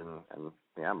recorded it, and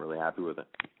yeah, I'm really happy with it.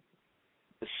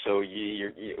 So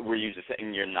were you just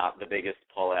saying you're not the biggest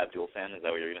Paula Abdul fan? Is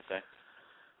that what you're going to say?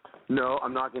 No,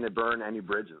 I'm not going to burn any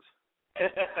bridges.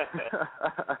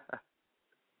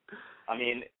 I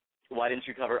mean, why didn't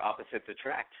you cover Opposites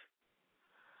Attract?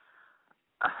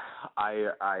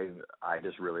 I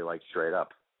just really like Straight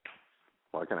Up.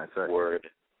 What can I say? Word.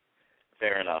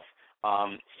 Fair enough.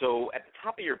 So at the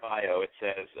top of your bio, it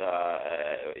says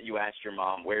you asked your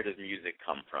mom, "Where does music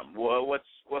come from?" Well, what's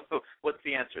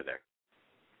the answer there?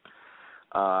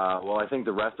 Well, I think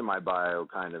the rest of my bio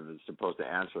kind of is supposed to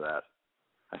answer that.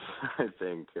 I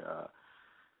think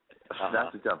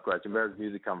that's a tough question. Where does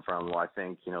music come from? Well, I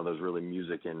think, you know, there's really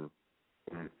music in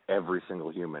in every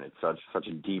single human. It's such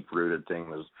a deep-rooted thing.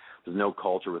 There's no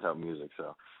culture without music,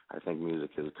 so I think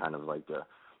music is kind of like the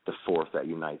force that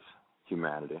unites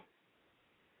humanity.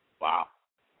 Wow.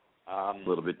 A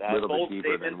little bit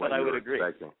deeper than what you were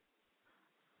expecting.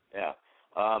 Yeah.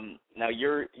 Now,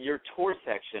 your tour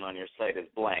section on your site is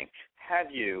blank.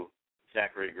 Have you,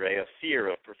 Zacchery Gray, a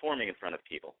fear of performing in front of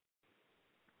people?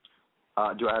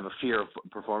 Do I have a fear of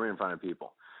performing in front of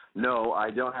people? No,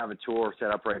 I don't have a tour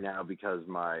set up right now because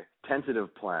my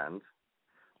tentative plans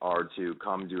are to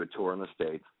come do a tour in the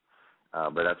States.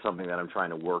 But that's something that I'm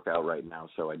trying to work out right now,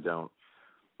 so I don't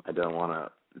want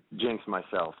to jinx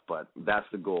myself, but that's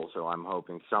the goal. So I'm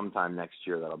hoping sometime next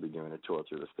year that I'll be doing a tour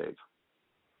through the States.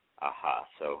 Aha,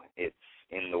 so it's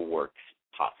in the works,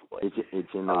 possibly.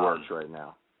 It's in the works right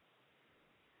now.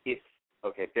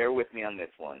 Okay, bear with me on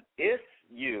this one. If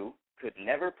you could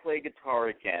never play guitar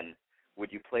again,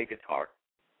 would you play guitar?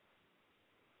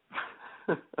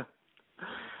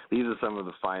 These are some of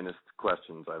the finest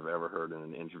questions I've ever heard in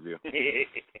an interview.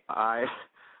 I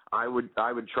would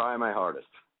try my hardest.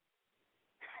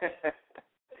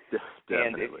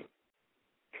 Definitely.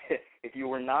 And if you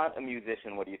were not a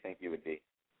musician, what do you think you would be?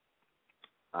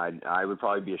 I would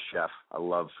probably be a chef. I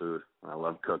love food. I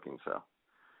love cooking, so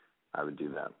I would do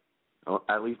that.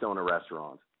 At least own a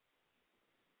restaurant.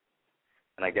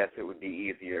 And I guess it would be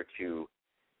easier to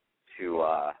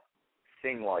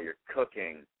sing while you're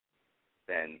cooking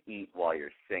than eat while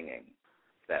you're singing.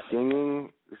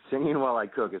 Singing while I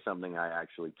cook is something I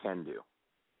actually can do.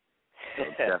 So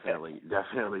it's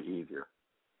definitely easier.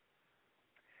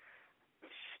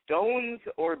 Stones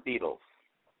or Beatles?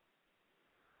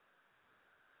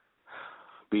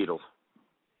 Beatles.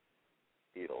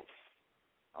 Beatles.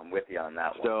 I'm with you on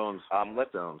that one.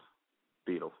 Stones.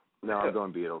 Beatles. No, I'm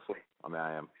going Beatles. I mean,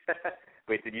 I am.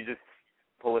 Wait, did you just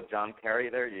pull a John Kerry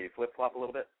there? Did you flip-flop a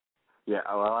little bit? Yeah,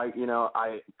 well,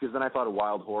 because then I thought of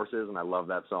Wild Horses, and I love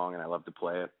that song, and I love to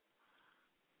play it.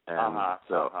 And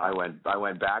I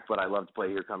went back, but I love to play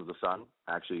Here Comes the Sun,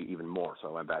 actually even more, so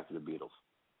I went back to the Beatles.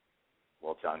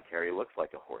 Well, John Kerry looks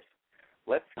like a horse.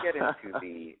 Let's get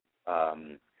into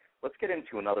let's get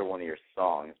into another one of your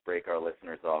songs, break our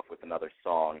listeners off with another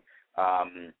song.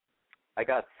 I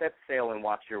got Set Sail and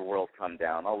Watch Your World Come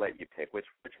Down. I'll let you pick. Which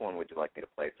one would you like me to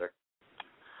play, sir?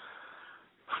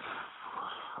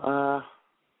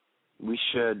 We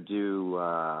should do,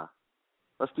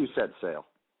 let's do Set Sail.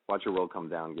 Watch Your World Come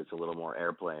Down gets a little more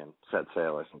airplay, and Set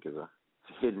Sail, I think, is a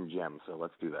hidden gem, so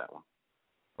let's do that one.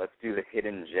 Let's do the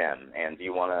hidden gem. And do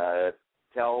you want to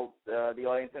tell the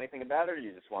audience anything about it, or do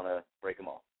you just want to break them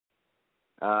all?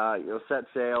 Set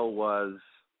Sail was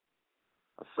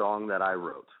a song that I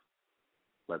wrote.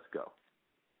 Let's go.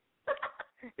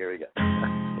 Here we go.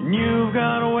 And you've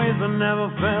got a ways but never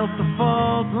felt the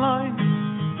fault line.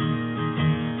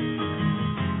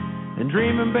 And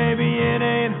dreaming, baby, it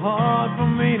ain't hard for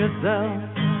me to tell.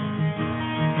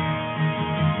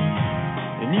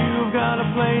 And you've got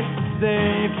a place to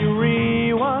stay if you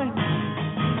rewind.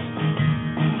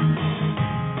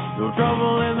 No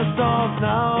trouble in the stars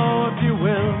now, if you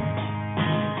will.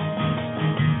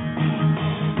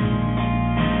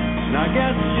 And I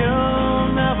guess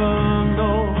you'll never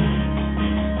know.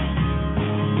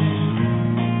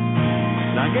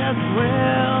 And I guess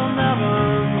we'll never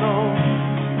know.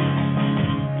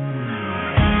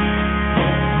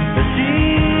 But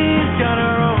she's got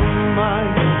her own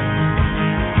mind.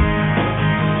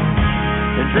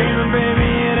 And dreaming, baby,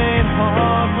 it ain't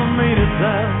hard for me to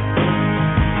tell.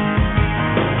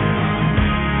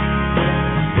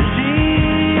 And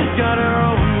she's got her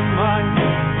own mind.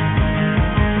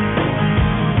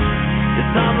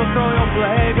 It's time to throw your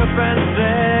flag up and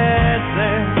set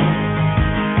sail.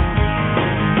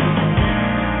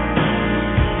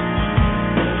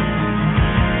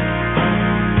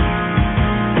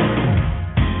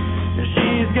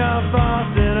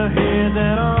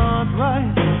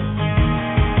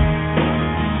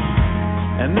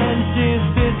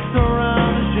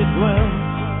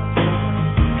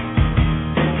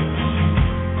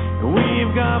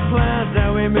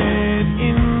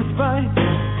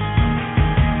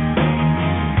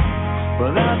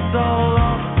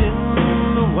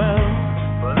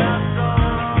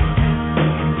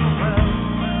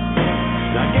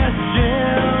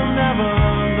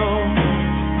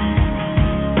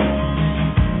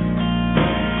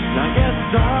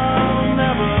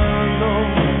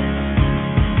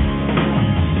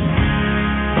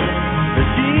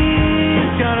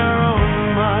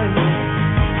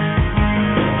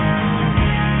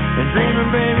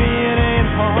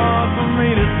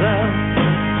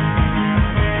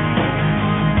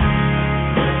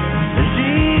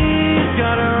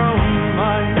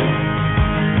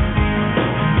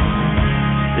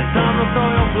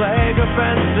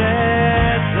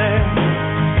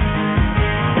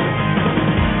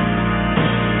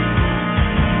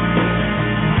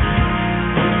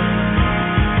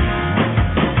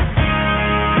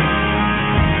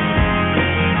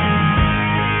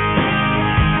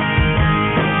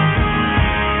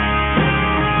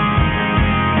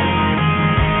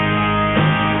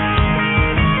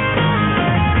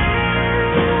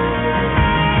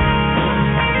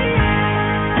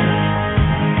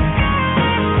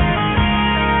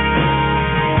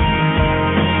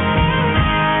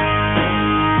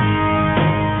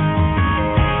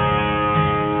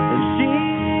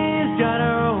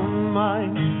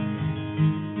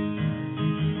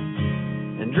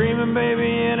 dreaming, baby,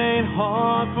 it ain't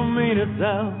hard for me to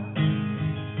tell.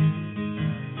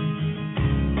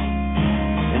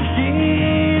 And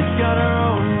she's got her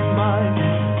own mind.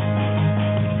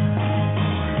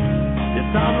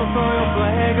 It's time to throw your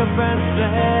flag up and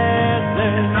set it.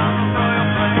 It's time to throw your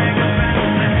flag up and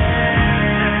set it.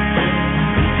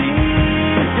 And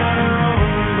she's got her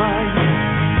own mind.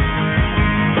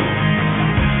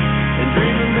 And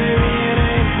dreaming, baby, it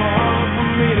ain't hard for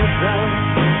me to tell.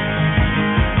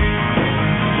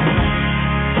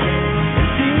 And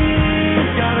she's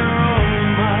got her own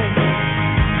mind.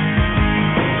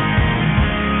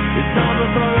 It's time to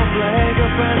throw your flag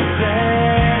up and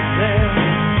set it.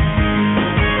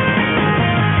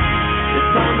 It's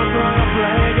time to throw your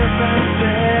flag up and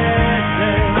set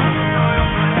it.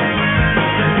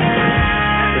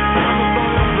 It's time to throw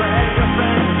your flag up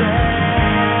and set it.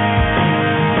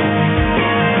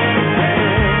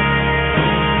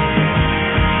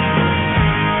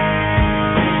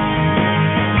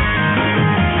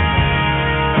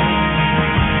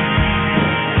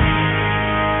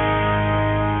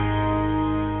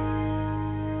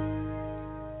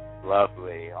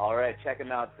 Lovely. All right, check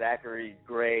him out,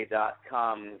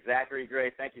 ZaccheryGray.com. Zacchery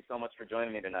Gray, thank you so much for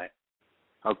joining me tonight.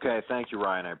 Okay, thank you,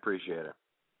 Ryan. I appreciate it.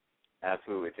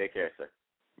 Absolutely. Take care, sir.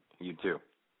 You too.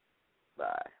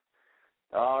 Bye.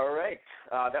 All right.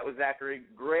 That was Zacchery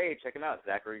Gray. Check him out,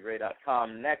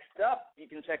 ZaccheryGray.com. Next up, you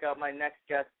can check out my next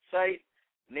guest site,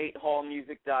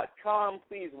 NateHallMusic.com.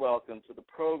 Please welcome to the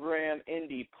program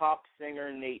indie pop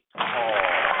singer Nate Hall.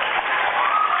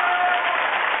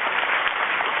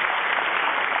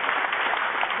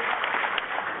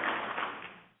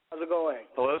 How's it going?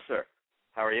 Hello, sir.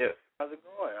 How are you? How's it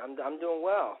going? I'm doing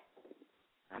well.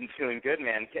 I'm doing good,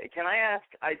 man. Can I ask?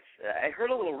 I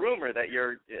heard a little rumor that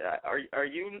you're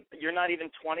not even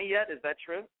 20 yet. Is that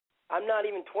true? I'm not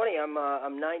even 20.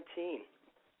 I'm 19.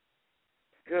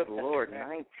 Good Lord,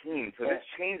 19. So this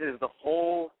changes the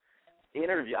whole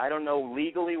interview. I don't know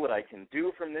legally what I can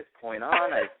do from this point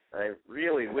on. I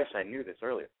really wish I knew this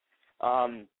earlier.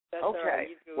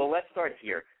 Okay. Well, let's start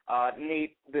here.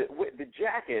 Nate, the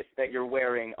jacket that you're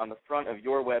wearing on the front of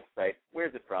your website,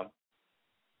 where's it from?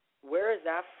 Where is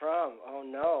that from? Oh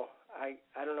no, I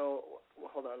don't know.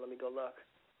 Hold on, let me go look.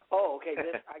 Oh, okay.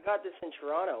 I got this in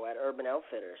Toronto at Urban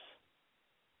Outfitters.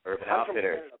 Urban I'm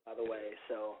Outfitters. from Canada, by the way.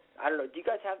 So I don't know. Do you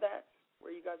guys have that?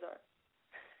 Where you guys are?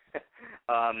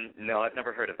 No, I've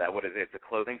never heard of that. What is it? It's a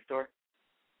clothing store?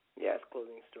 Yeah, it's a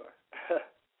clothing store.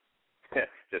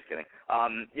 Just kidding.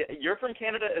 You're from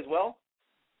Canada as well?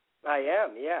 I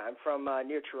am. Yeah, I'm from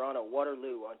near Toronto,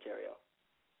 Waterloo, Ontario.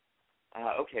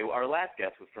 Okay, well, our last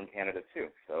guest was from Canada, too,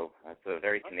 so that's a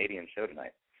very Canadian show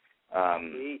tonight.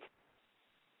 Sweet.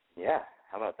 Yeah,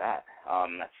 how about that?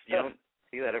 You don't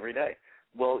see that every day.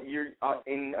 Well, you're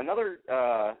in another,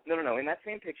 no, in that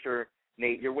same picture,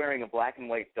 Nate, you're wearing a black and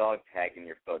white dog tag in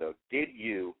your photo. Did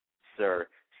you, sir,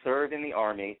 serve in the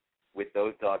Army with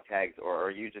those dog tags, or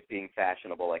are you just being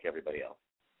fashionable like everybody else?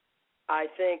 I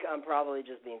think I'm probably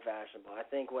just being fashionable. I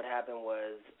think what happened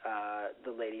was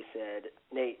the lady said,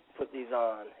 Nate, put these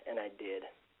on, and I did.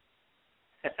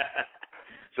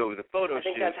 So it was a photo shoot. I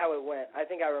think that's how it went. I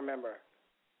think I remember.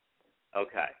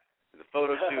 Okay. The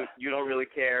photo shoot, you don't really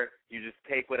care. You just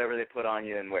take whatever they put on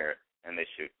you and wear it, and they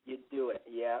shoot. You do it,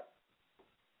 yeah.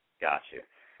 Got you.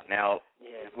 Now,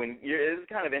 this is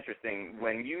kind of interesting.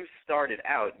 When you started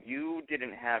out, you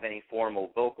didn't have any formal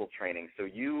vocal training, so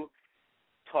you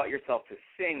taught yourself to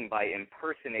sing by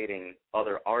impersonating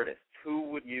other artists. Who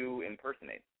would you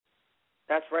impersonate?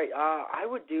 That's right. I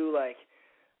would do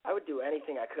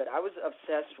anything I could. I was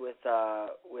obsessed with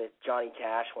Johnny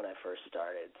Cash when I first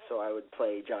started. So I would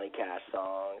play Johnny Cash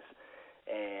songs,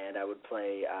 and I would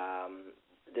play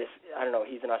I don't know,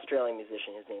 he's an Australian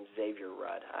musician. His name's Xavier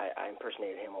Rudd. I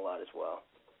impersonated him a lot as well.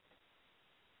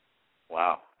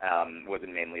 Wow. Was it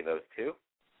mainly those two?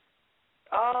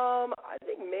 I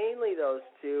think mainly those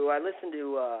two. I listened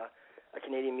to a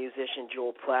Canadian musician,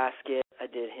 Joel Plaskett. I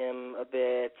did him a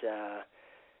bit.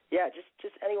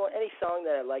 Just any song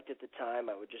that I liked at the time,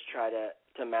 I would just try to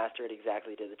master it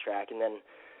exactly to the track. And then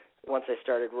once I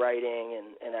started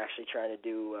writing and actually trying to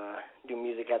do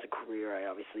music as a career, I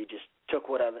obviously just took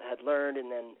what I had learned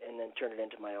and then turned it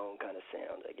into my own kind of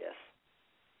sound, I guess.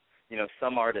 You know,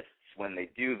 some artists, when they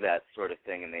do that sort of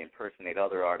thing and they impersonate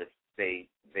other artists, they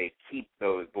keep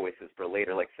those voices for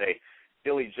later. Like, say,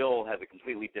 Billy Joel has a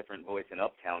completely different voice in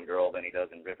Uptown Girl than he does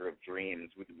in River of Dreams.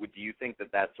 Would you think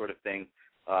that sort of thing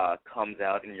comes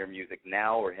out in your music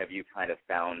now, or have you kind of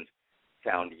found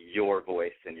your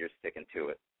voice and you're sticking to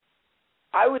it?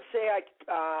 I would say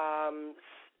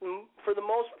for the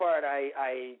most part,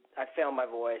 I found my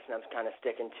voice, and I'm kind of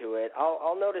sticking to it.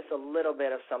 I'll notice a little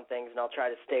bit of some things, and I'll try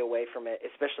to stay away from it,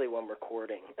 especially when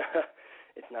recording.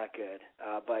 It's not good.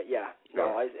 But, yeah,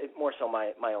 no, it's more so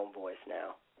my own voice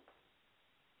now.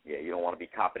 Yeah, you don't want to be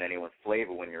copping anyone's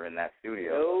flavor when you're in that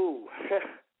studio. No.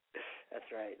 That's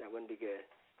right. That wouldn't be good.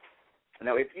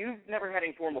 Now, if you've never had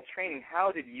any formal training,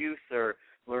 how did you, sir,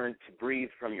 learn to breathe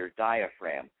from your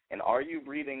diaphragm? And are you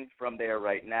breathing from there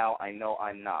right now? I know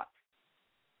I'm not.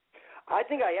 I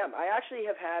think I am. I actually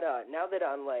have had, now that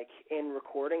I'm, like, in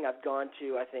recording, I've gone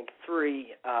to, I think,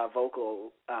 3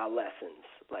 vocal lessons,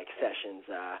 like sessions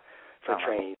for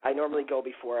training. I normally go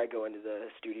before I go into the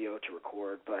studio to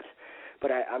record,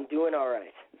 but I'm doing all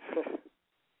right.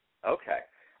 Okay.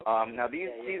 Now,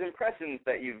 these impressions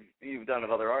that you've done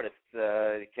of other artists,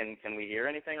 can we hear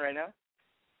anything right now?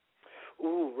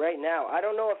 Ooh, right now, I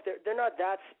don't know if they're not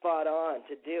that spot on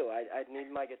to do. I'd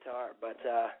need my guitar, but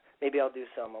maybe I'll do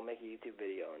some. I'll make a YouTube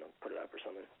video and I'll put it up or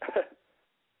something.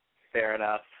 Fair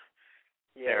enough.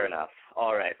 Yeah. Fair enough.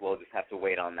 All right, we'll just have to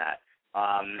wait on that.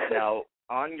 Now,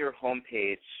 on your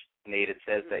homepage, Nate, it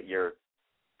says that your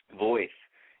voice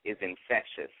is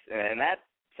infectious, and that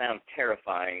sounds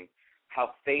terrifying.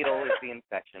 How fatal is the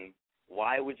infection?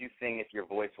 Why would you sing if your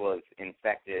voice was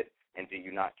infected, and do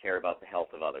you not care about the health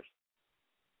of others?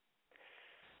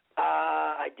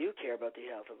 I do care about the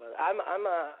health of others.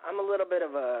 I'm a little bit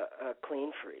of a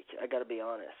clean freak. I got to be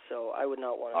honest. So I would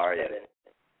not want to spread it.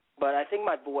 But I think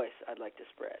my voice I'd like to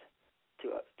spread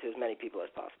to as many people as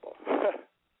possible.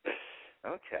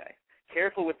 Okay.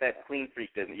 Careful with that clean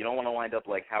freak business. You don't want to wind up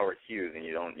like Howard Hughes, and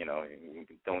you don't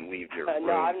leave your room.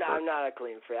 No, I'm not a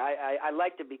clean freak. I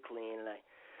like to be clean,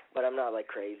 but I'm not like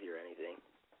crazy or anything.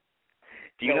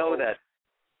 Do you know that?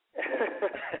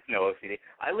 No OCD.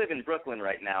 I live in Brooklyn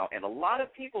right now, and a lot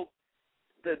of people,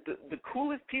 the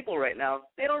coolest people right now,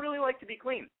 they don't really like to be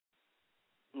clean.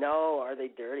 No, are they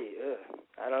dirty? Ugh.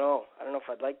 I don't know. I don't know if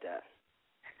I'd like that.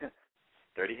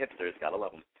 Dirty hipsters, gotta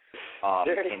love them.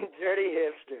 Dirty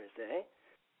hipsters, eh?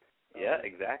 Yeah,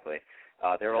 exactly.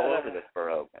 They're all over this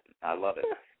borough. I love it.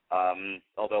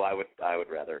 Although I would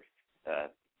rather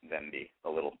them be a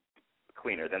little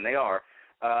cleaner than they are.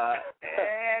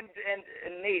 And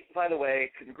Nate, by the way,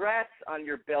 congrats on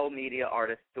your Bell Media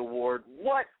Artist Award.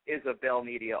 What is a Bell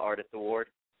Media Artist Award?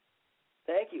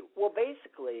 Thank you. Well,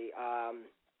 basically,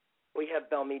 we have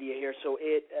Bell Media here, so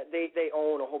they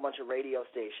own a whole bunch of radio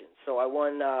stations. So I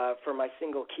won for my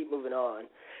single "Keep Moving On,"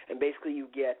 and basically you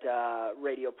get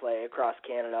radio play across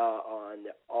Canada on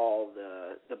all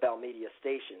the Bell Media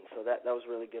stations. So that was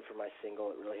really good for my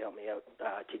single. It really helped me out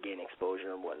to gain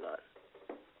exposure and whatnot.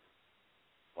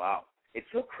 Wow, it's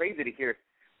so crazy to hear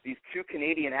these 2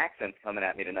 Canadian accents coming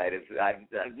at me tonight.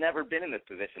 I've never been in this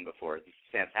position before. It's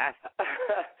fantastic.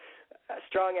 A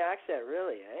strong accent,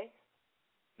 really, eh?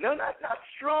 No, not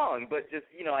strong, but just,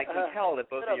 I can tell that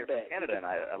both of you are from Canada, and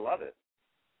I love it.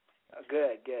 Oh,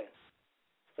 good.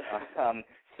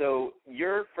 So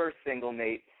your first single,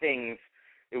 Nate, Things,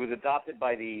 it was adopted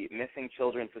by the Missing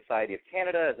Children Society of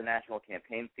Canada as a national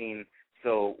campaign theme.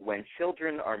 So when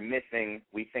children are missing,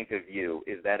 we think of you.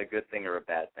 Is that a good thing or a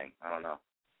bad thing? I don't know.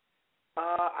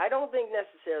 I don't think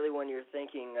necessarily when you're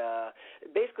thinking,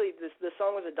 basically the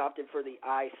song was adopted for the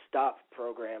I Stop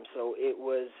program, so it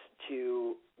was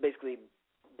to basically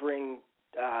bring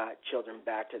children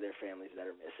back to their families that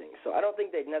are missing. So I don't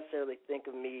think they'd necessarily think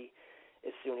of me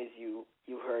as soon as you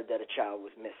heard that a child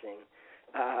was missing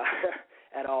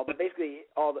at all. But basically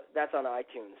that's on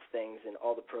iTunes, Things, and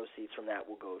all the proceeds from that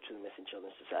will go to the Missing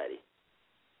Children Society.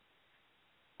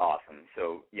 Awesome.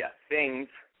 So, yeah, Things,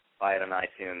 buy it on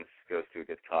iTunes, goes to a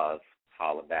good cause,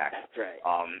 holla back. That's right.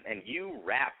 And you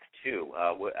rap, too.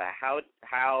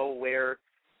 How, where,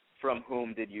 from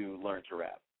whom did you learn to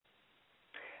rap?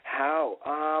 How?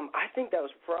 I think that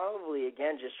was probably,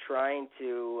 again, just trying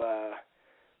to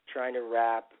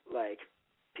rap, like,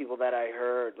 people that I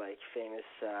heard, like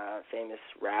famous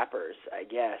rappers, I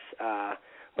guess.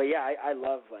 But, yeah, I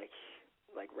love, like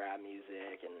rap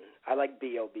music, and I like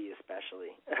B.O.B.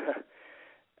 especially.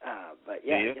 But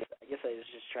yeah, I guess I was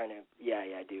just trying to. Yeah,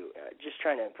 I do. Just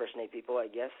trying to impersonate people, I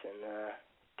guess, and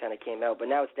kind of came out. But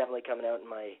now it's definitely coming out in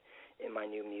my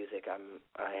new music.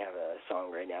 I have a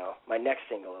song right now. My next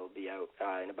single will be out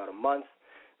in about a month.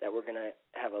 That we're gonna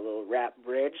have a little rap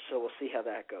bridge. So we'll see how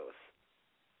that goes.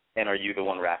 And are you the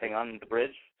one rapping on the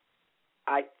bridge?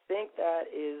 I think that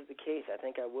is the case. I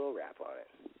think I will rap on it.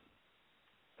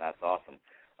 That's awesome.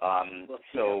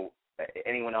 So.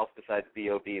 Anyone else besides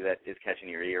B.O.B. that is catching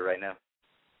your ear right now?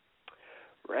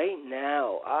 Right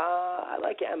now, I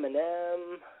like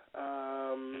Eminem.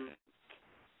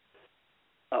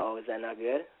 Oh, is that not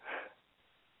good?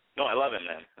 No, I love him,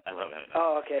 man. I love him.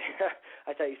 Oh, okay.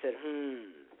 I thought you said,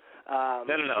 No. I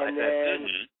said,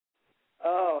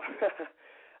 Oh,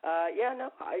 yeah, no.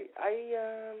 I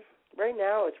right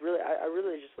now it's really, I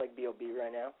really just like B.O.B.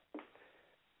 right now.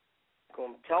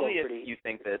 Tell me if you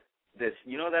think that this,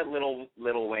 you know that Lil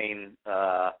Wayne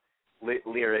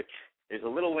lyric. There's a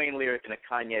Lil Wayne lyric in a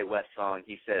Kanye West song.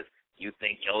 He says, "You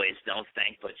think your waist don't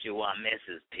stink, but you want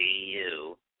Mrs.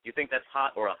 P.U." Do you think that's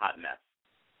hot or a hot mess?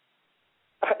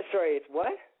 Sorry, it's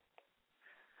what?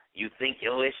 You think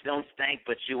your waist don't stink,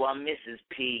 but you are Mrs.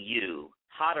 P.U.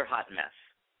 Hot or hot mess?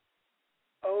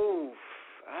 Oh,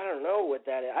 I don't know what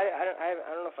that is. I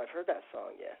don't know if I've heard that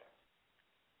song yet.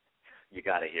 You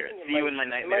got to hear it. See You in My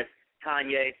Nightmares.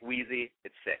 Kanye, Wheezy.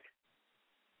 It's sick.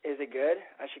 Is it good?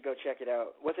 I should go check it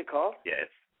out. What's it called? Yeah,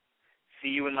 it's See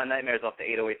You in My Nightmares off the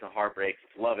 808s and Heartbreaks.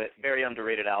 Love it. Very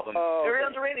underrated album. Oh, very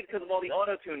underrated because of all the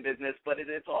auto-tune business, but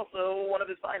it's also one of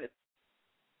his finest.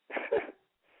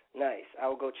 Nice. I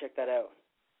will go check that out.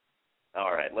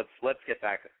 All right. Let's get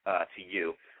back to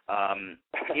you.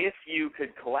 If you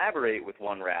could collaborate with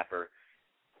one rapper,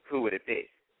 who would it be?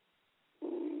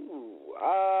 Ooh,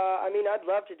 I mean, I'd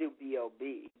love to do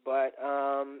B.O.B., but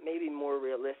maybe more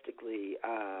realistically,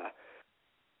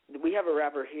 we have a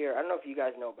rapper here. I don't know if you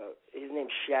guys know about. His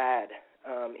name's Shad.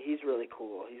 He's really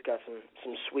cool. He's got some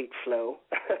sweet flow.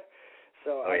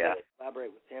 So I'd really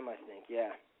collaborate with him, I think.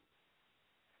 Yeah.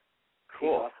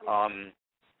 Cool. Awesome.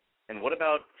 And what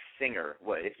about singer?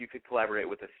 What if you could collaborate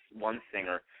with one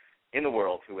singer in the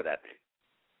world? Who would that be?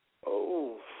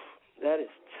 Oh, that is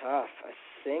tough. A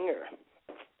singer.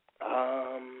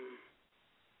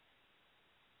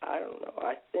 I don't know.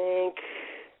 I think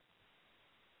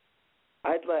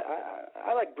I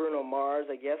like Bruno Mars.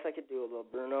 I guess I could do a little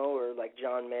Bruno or like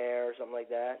John Mayer or something like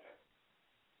that.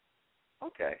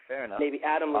 Okay, fair enough. Maybe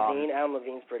Adam Levine. Adam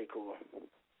Levine's pretty cool.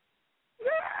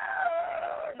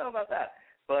 I don't know about that.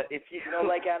 But if you don't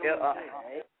like Adam Levine,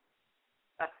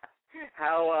 right?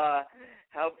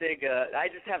 How big? I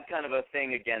just have kind of a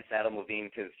thing against Adam Levine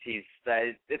because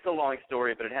it's a long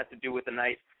story, but it has to do with the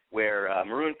night where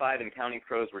Maroon 5 and Counting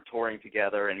Crows were touring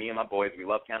together, and me and my boys, we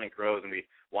love Counting Crows, and we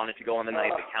wanted to go on the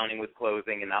night that Counting was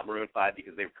closing and not Maroon 5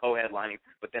 because they were co-headlining,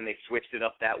 but then they switched it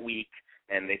up that week,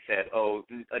 and they said,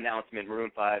 announcement,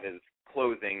 Maroon 5 is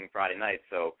closing Friday night,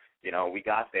 so, we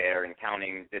got there, and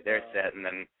Counting did their set, and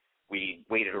then we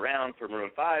waited around for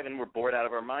Maroon 5, and we're bored out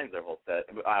of our minds the whole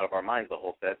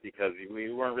set because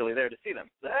we weren't really there to see them.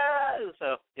 So,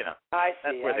 I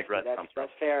that's see, where the grudge comes from.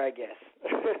 That's fair, I guess.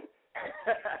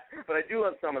 But I do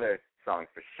love some of their songs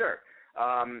for sure.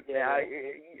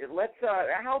 Let's.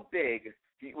 How big,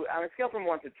 on a scale from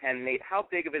 1 to 10, Nate? How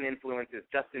big of an influence is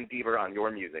Justin Bieber on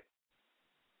your music?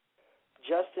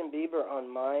 Justin Bieber on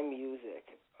my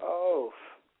music. Oh,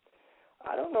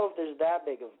 I don't know if there's that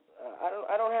big of.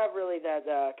 I don't have really that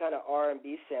kind of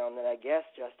R&B sound that I guess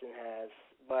Justin has,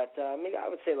 but maybe I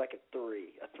would say like a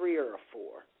 3 or a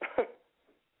 4.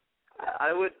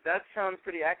 That sounds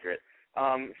pretty accurate.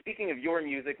 Speaking of your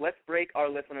music, let's break our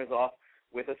listeners off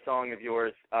with a song of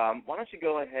yours. Why don't you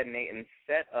go ahead, Nate, and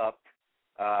set up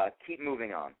Keep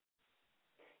Moving On.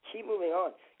 Keep Moving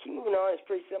On. Keep Moving On is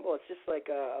pretty simple. It's just like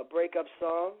a breakup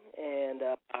song, and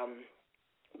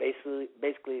basically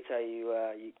it's how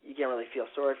you can't really feel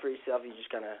sorry for yourself. You just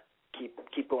kind of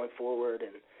keep going forward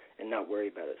and not worry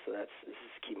about it. So this is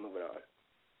Keep Moving On.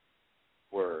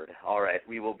 Word. All right.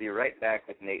 We will be right back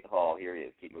with Nate Hall. Here he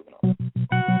is. Keep moving on.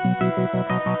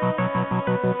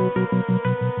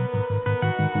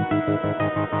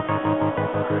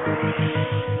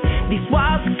 These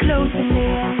walls are closing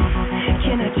in.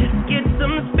 Can I just get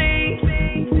some space?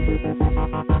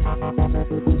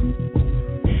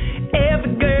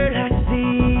 Every girl I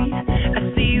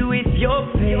see with your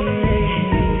face.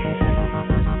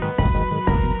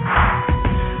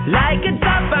 Like a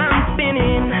top I'm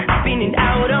spinning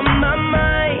out of my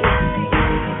mind.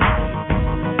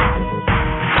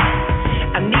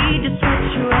 I need to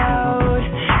switch you out,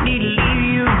 need to leave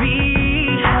you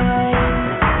behind.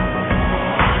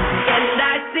 And I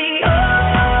say,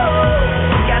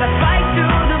 gotta fight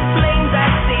through the flames. I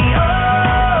say,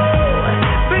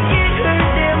 forget her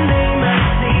damn name. I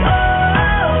say,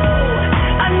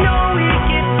 I know it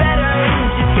gets better. You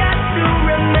just got to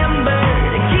remember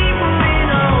to keep moving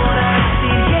on. I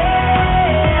say,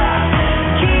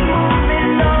 keep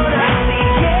moving on. I say,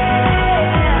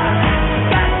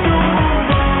 got to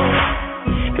move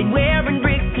on. Been wearing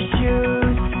bricks for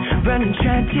shoes, running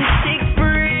trying to stick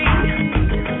free.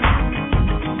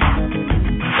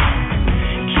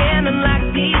 Can't unlock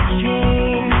these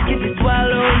chains, 'cause they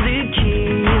swallow the key.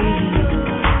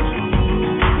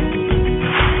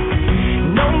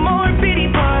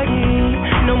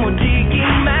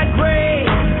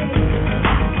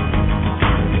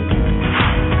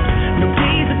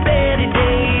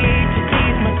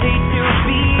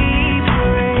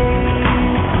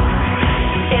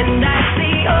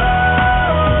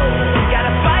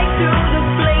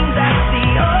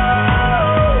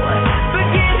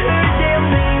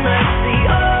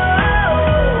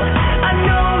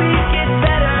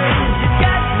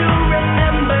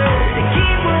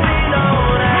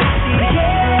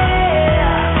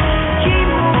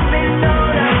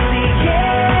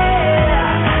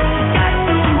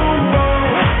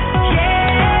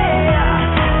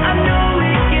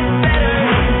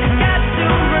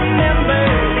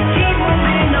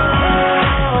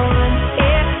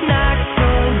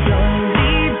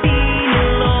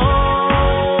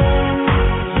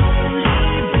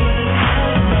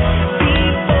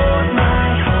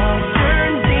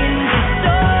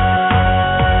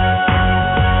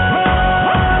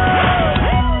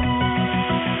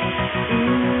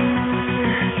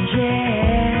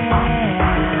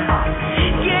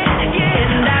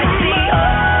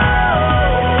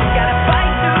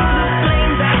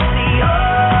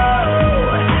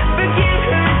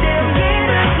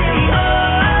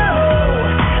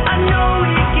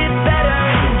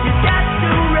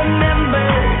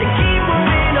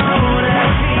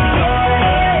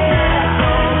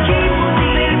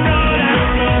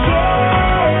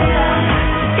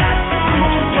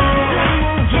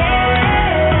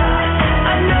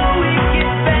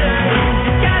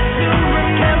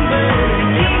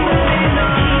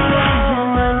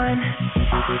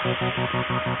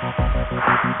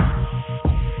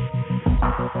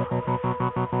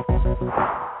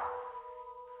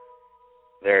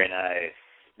 Nice.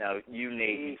 Now, you,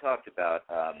 Nate, you talked about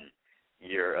a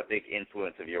big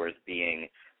influence of yours being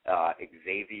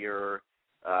Xavier.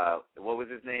 What was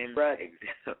his name? Rudd.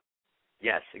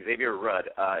 Yes, Xavier Rudd.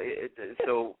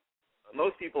 So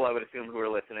most people, I would assume, who are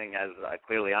listening, as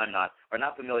clearly I'm not, are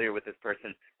not familiar with this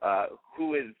person.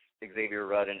 Who is Xavier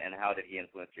Rudd, and how did he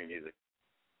influence your music?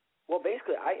 Well,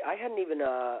 basically, I hadn't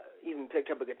even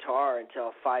picked up a guitar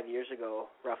until 5 years ago,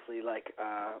 roughly, like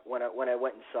when I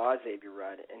went and saw Xavier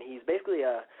Rudd, and he's basically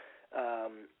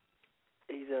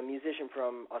he's a musician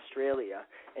from Australia,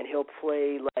 and he'll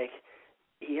play like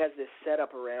he has this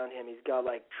setup around him. He's got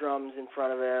like drums in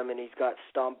front of him, and he's got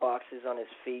stomp boxes on his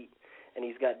feet, and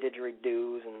he's got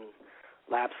didgeridoos and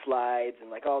lap slides and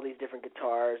like all these different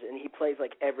guitars, and he plays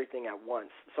like everything at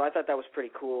once. So I thought that was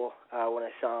pretty cool when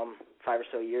I saw him 5 or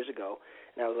so years ago,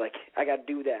 and I was like, I got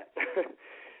to do that.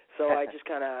 So I just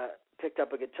kind of picked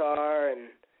up a guitar and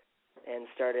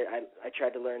started. I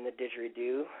tried to learn the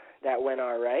didgeridoo. That went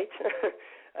all right.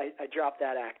 I dropped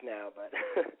that act now, but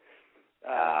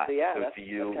so yeah, that's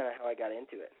kind of how I got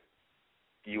into it.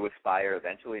 Do you aspire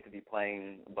eventually to be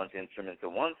playing a bunch of instruments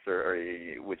at once, or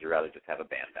would you rather just have a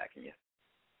band backing you?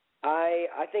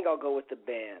 I think I'll go with the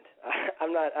band.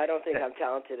 I don't think I'm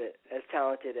as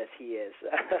talented as he is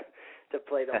to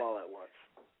play them all at once.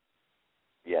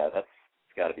 Yeah, it's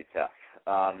got to be tough.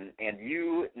 And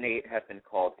you, Nate, have been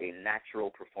called a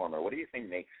natural performer. What do you think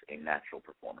makes a natural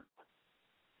performer?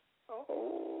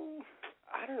 Oh,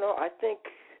 I don't know.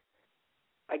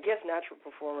 I guess natural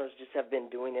performers just have been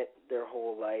doing it their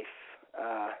whole life.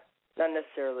 Not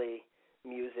necessarily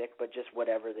music, but just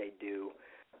whatever they do.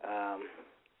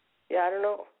 Yeah, I don't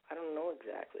know. I don't know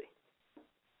exactly.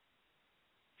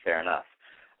 Fair enough.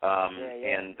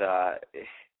 Yeah. And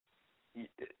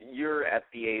you're at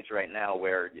the age right now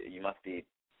where you must be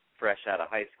fresh out of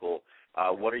high school.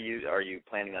 Are you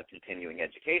planning on continuing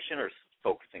education or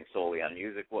focusing solely on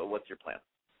music? What's your plan?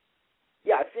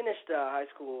 Yeah, I finished high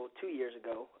school 2 years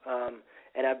ago,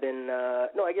 and I've been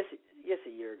I guess a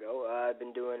year ago. I've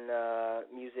been doing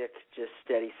music just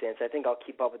steady since. I think I'll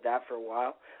keep up with that for a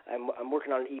while. I'm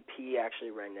working on an EP actually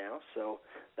right now, so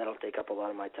that'll take up a lot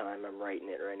of my time. I'm writing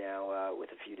it right now with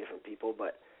a few different people,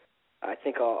 but I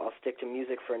think I'll stick to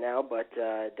music for now. But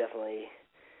definitely,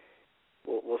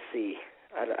 we'll see.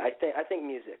 I think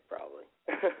music probably.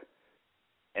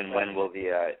 And when will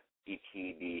the EP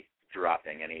be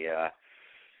dropping? Any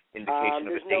indication of a date?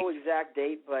 There's no exact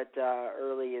date, but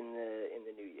early in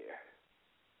the new year.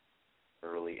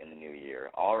 Early in the new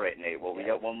year. All right, Nate. Well, we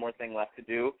got one more thing left to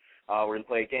do. We're going to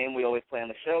play a game we always play on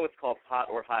the show. It's called Hot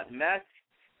or Hot Mess.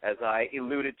 As I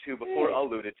alluded to,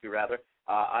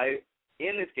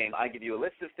 in this game, I give you a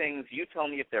list of things. You tell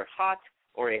me if they're hot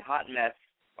or a hot mess.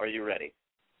 Are you ready?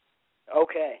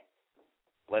 Okay.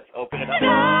 Let's open it up.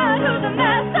 Who's a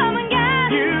mess? Come and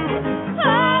get you.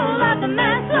 Oh, love the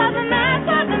mess, love the mess,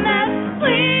 love the mess.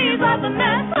 Please, love the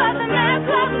mess, love the mess,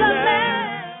 love the mess.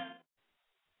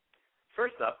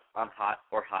 First up on Hot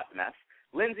or Hot Mess,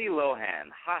 Lindsay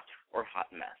Lohan, hot or hot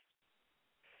mess?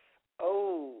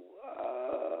 Oh,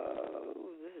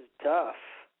 this is tough.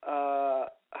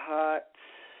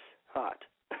 Hot.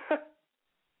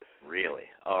 Really?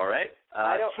 All right.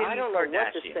 I don't know what to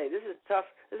Kardashian. say. This is tough.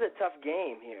 This is a tough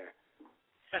game here.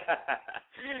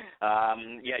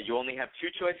 Yeah, you only have two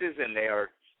choices, and they are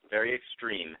very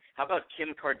extreme. How about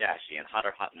Kim Kardashian, hot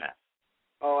or hot mess?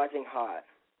 Oh, I think hot.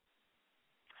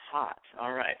 Hot.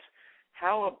 All right.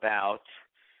 How about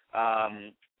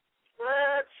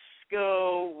let's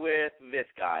go with this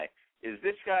guy. Is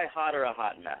this guy hot or a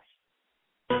hot mess?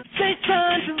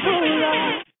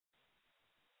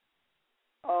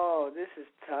 Oh, this is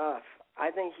tough.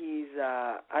 I think he's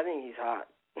hot.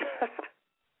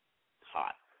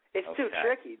 Hot. It's too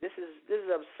tricky. This is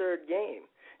an absurd game.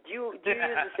 Do you use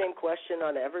the same question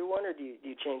on everyone, or do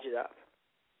you change it up?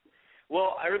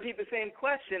 Well, I repeat the same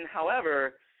question.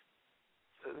 However,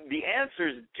 the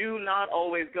answers do not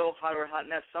always go hot or hot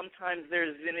mess. Sometimes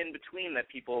there's an in-between that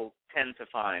people tend to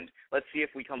find. Let's see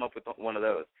if we come up with one of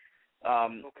those.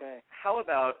 Okay. How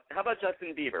about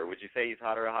Justin Bieber? Would you say he's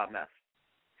hot or a hot mess?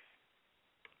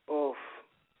 Oh,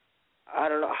 I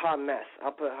don't know. Hot mess.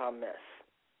 I'll put hot mess.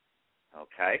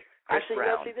 Okay. Actually,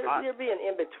 Brown, see, there'd be an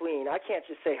in-between. I can't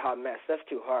just say hot mess. That's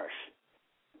too harsh.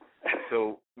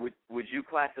 So would you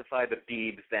classify the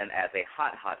Biebs then as a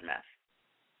hot mess?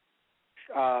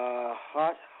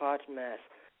 Hot mess.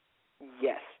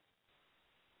 Yes.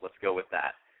 Let's go with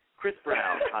that. Chris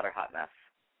Brown, hot or hot mess?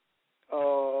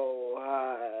 Oh,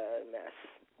 hot mess.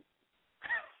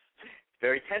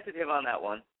 Very tentative on that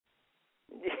one.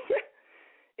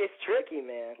 It's tricky,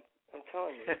 man. I'm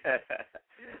telling you.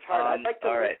 It's hard. I'd like to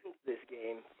listen to this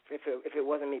game if it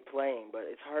wasn't me playing, but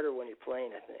it's harder when you're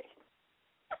playing, I think.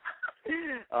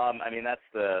 I mean, that's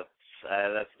the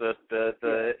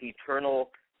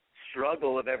eternal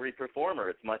struggle of every performer.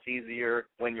 It's much easier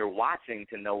when you're watching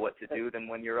to know what to do than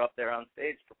when you're up there on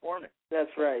stage performing.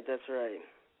 That's right. It's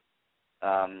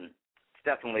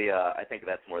definitely, I think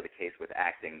that's more the case with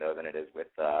acting, though, than it is with,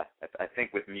 I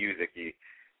think with music,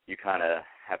 you kind of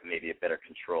have maybe a better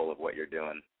control of what you're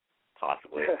doing,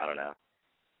 possibly. I don't know.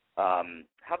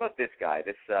 How about this guy?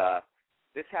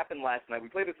 This happened last night. We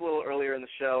played this a little earlier in the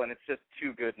show, and it's just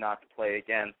too good not to play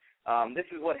again. This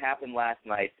is what happened last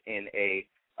night in a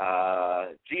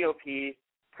GOP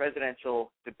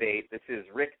presidential debate. This is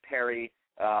Rick Perry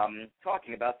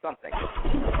talking about something.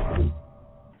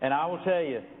 And I will tell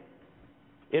you,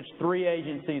 it's 3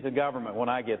 agencies of government when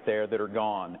I get there that are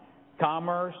gone.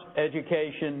 Commerce,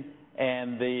 education,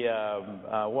 and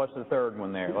the, what's the third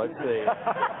one there? Let's see.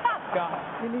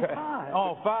 You need 5.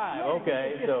 Oh, 5,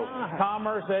 okay. So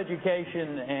commerce,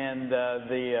 education, and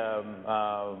the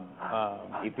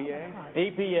EPA?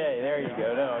 EPA, there you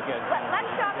go. No, okay.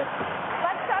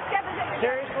 Let's talk deficit.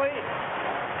 Seriously?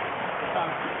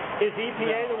 Is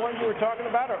EPA the one you were talking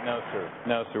about? Or? No, sir.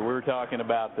 No, sir. We were talking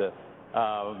about the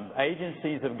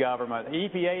agencies of government.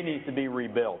 EPA needs to be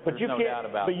rebuilt. There's no doubt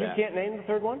about that. But you can't name the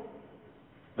third one?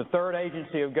 The third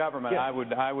agency of government, yes.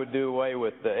 I would do away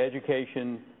with the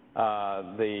education,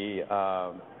 the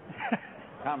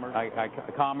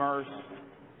commerce,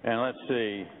 and let's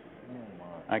see.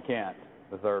 I can't.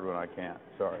 The third one I can't.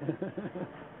 Sorry.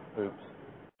 Oops.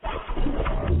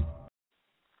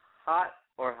 Hot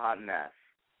or hot mess?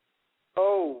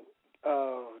 Oh,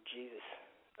 Jesus.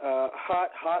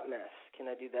 Hot mess. Can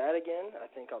I do that again? I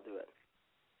think I'll do it.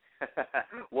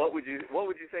 What would you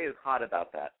say is hot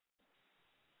about that?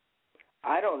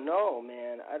 I don't know,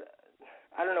 man.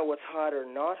 I don't know what's hot or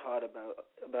not hot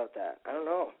about that. I don't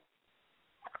know.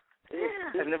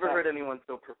 I've never heard anyone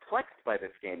so perplexed by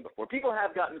this game before. People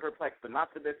have gotten perplexed, but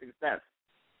not to this extent.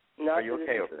 Are you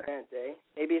okay over there?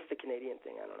 Maybe it's the Canadian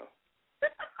thing. I don't know.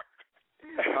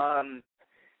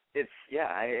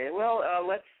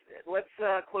 Let's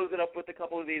close it up with a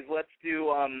couple of these. Let's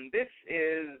do. This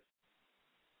is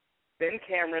Ben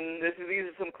Cameron. These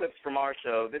are some clips from our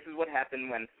show. This is what happened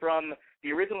when, from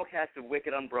the original cast of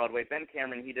Wicked on Broadway, Ben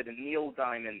Cameron, he did a Neil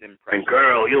Diamond impression. And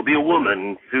girl, you'll be a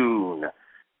woman soon.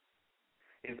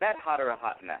 Is that hot or a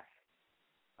hot mess?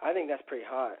 I think that's pretty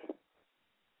hot.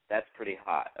 That's pretty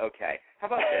hot. Okay. How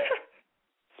about this?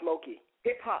 Smoky.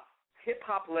 Hip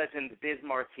hop legend Biz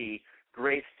Markie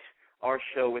graced our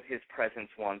show with his presence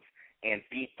once and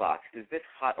beatboxed. Is this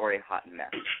hot or a hot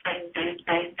mess?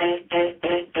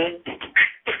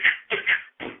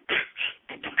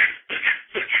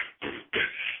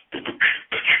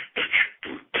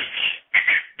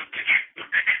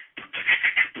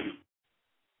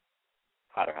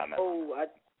 Hot or hot mess? Oh,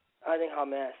 I think hot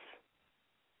mess.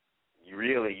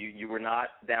 You were not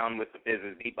down with the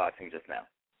Biz's beatboxing just now?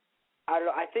 I don't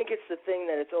know. I think it's the thing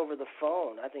that it's over the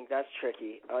phone. I think that's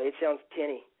tricky. It sounds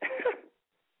tinny.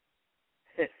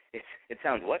 It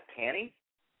sounds what? Canny?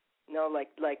 No, like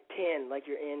tin, like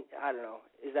you're in. I don't know.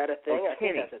 Is that a thing? Oh, I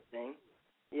think that's a thing.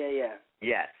 Yeah.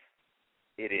 Yes,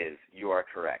 it is. You are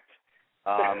correct.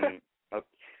 Okay.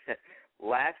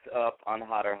 Last up on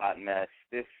Hot or Hot Mess.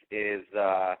 This is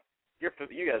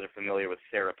you guys are familiar with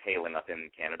Sarah Palin up in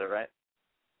Canada, right?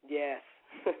 Yes.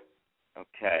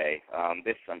 Okay. I'm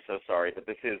so sorry, but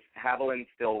this is Haviland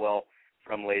Stillwell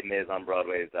from Les Mis on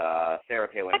Broadway's Sarah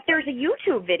Palin. There's a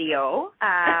YouTube video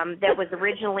that was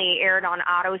originally aired on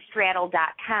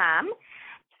autostraddle.com.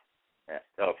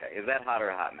 Okay. Is that hot or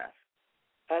a hot mess?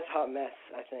 That's hot mess,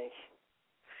 I think.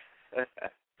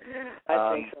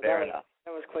 I think so. Fair enough.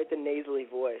 That was quite the nasally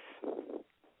voice.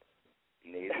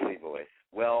 Nasally voice.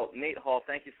 Well, Nate Hall,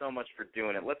 thank you so much for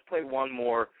doing it. Let's play one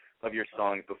more of your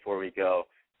songs before we go.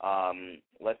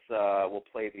 We'll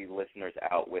play the listeners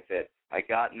out with it. I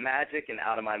got Magic and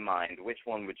Out of My Mind. Which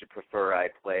one would you prefer I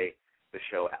play the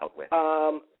show out with?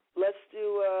 Let's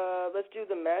do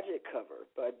the Magic cover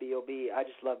by B.O.B. I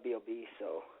just love B.O.B.,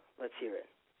 so let's hear it.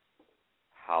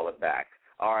 Holla back.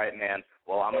 All right, man.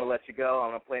 Well, I'm going to let you go.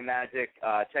 I'm going to play Magic.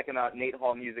 Check him out,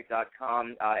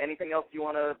 NateHallMusic.com. Anything else you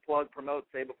want to plug, promote,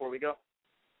 say before we go?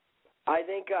 I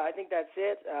think that's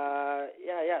it.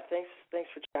 Yeah. Thanks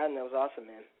for chatting. That was awesome,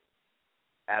 man.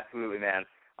 Absolutely, man.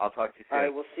 I'll talk to you soon. All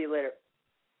right, we'll see you later.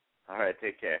 All right,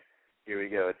 take care. Here we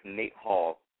go. It's Nate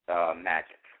Hall,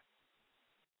 Magic.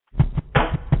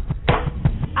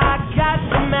 I got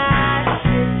the magic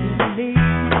in me.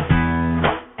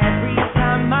 Every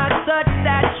time I touch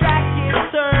that track, it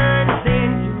turns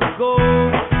into gold.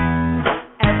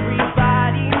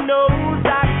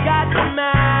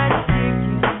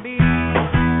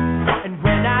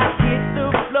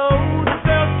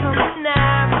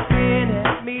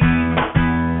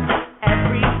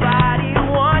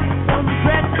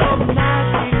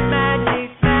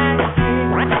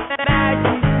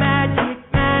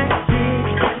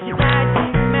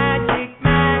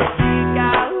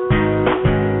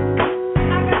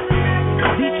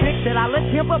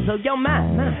 your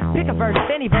mind. Pick a verse,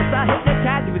 any verse, I'll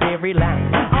hypnotize you with every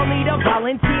line. I'll need a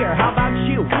volunteer, how about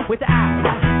you, with the eyes?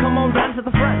 Come on down to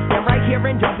the front, stand right here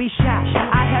and don't be shy.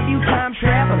 I have you time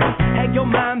traveling, and your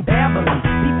mind babbling.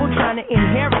 People trying to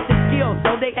inherit the skills,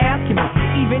 so they asking me.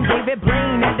 Even David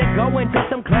Blaine had to go into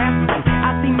some classes.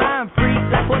 I see mind free,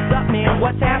 like what's up, man,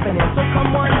 what's happening? So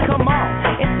come on,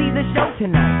 and see the show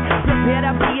tonight. Prepare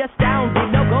to be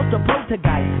astounded, no ghost or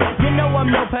poltergeist. You know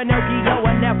I'm no Pinocchio,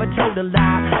 I never told a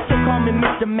lie. So call me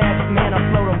Mr. Magic Man, I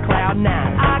float on cloud 9.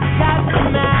 I got the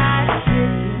magic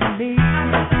in me.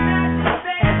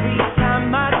 Every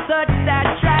time I touch that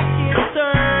track, it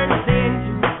turns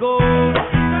into gold.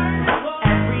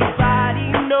 Everybody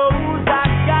knows I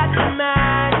got the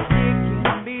magic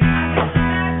in me.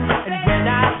 And when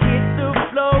I hit the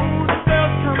floor, the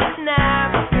girls come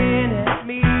snapping at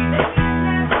me.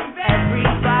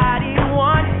 Everybody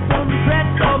wants some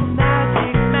retro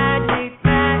magic, magic,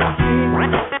 magic,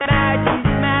 magic,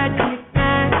 magic,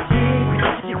 magic,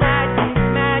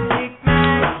 magic,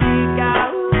 magic,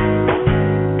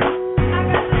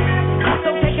 magic. So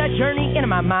take a journey into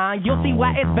my mind, you'll see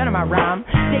why it's better my rhyme.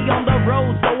 Stay on the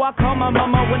road, so I call my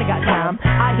mama when I got time.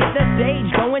 I hit the stage,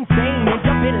 go insane and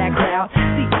jump in that crowd.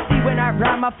 See when I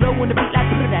rhyme, I flow on the beat like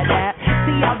that.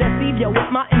 See how that Steve, yo,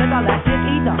 with my intergalactic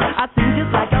ether. I sing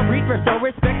just like a reaper, so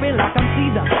respect me like I'm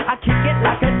Caesar. I kick it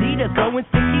like Adidas, going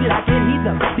sticky like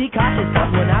adhesive. Be cautious,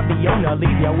 cause when I be on, I'll leave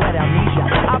you with amnesia.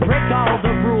 I break all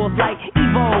the rules like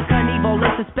Evo, Knievel.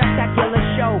 It's a spectacular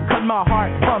show, cut my heart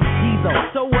from diesel.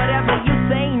 So whatever you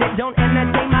saying, it don't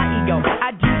entertain my ego.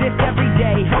 I do this every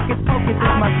day, hocus pocus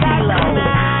is my kilo.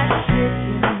 Magic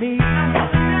in me.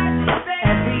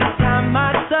 Every time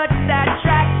I touch that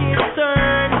track, it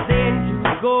turns into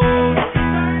gold.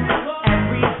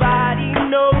 Everybody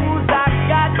knows I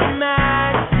got the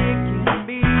magic in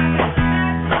me.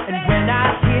 And when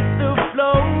I hit the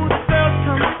floor, the girls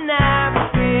come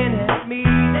snapping at me.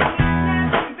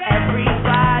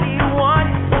 Everybody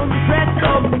wants some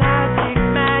retro magic,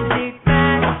 magic,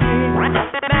 magic,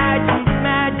 magic,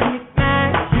 magic,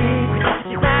 magic,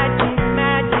 magic,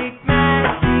 magic,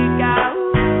 magic.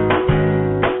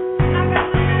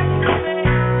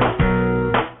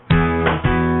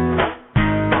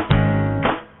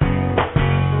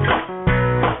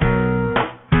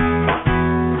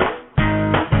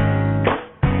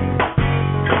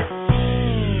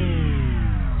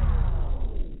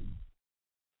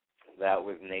 That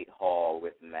was Nate Hall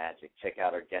with Magic. Check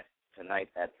out our guest tonight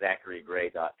at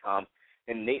ZacheryGray.com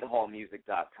and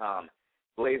NateHallMusic.com.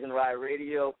 BlazinRy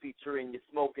Radio featuring your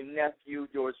smoking nephew,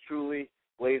 yours truly,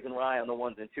 BlazinRy on the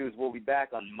ones and twos. We'll be back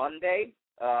on Monday,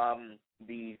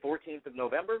 the 14th of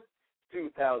November,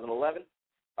 2011,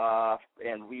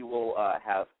 and we will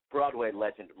have Broadway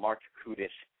legend Mark Kudish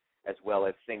as well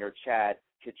as singer Chad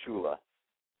Kichula.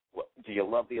 Do you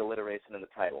love the alliteration in the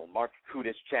title? Mark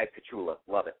Kudish, Chad Kichula.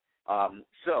 Love it.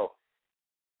 So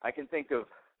I can think of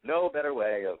no better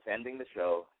way of ending the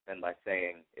show than by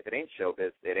saying, if it ain't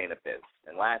showbiz, it ain't a biz.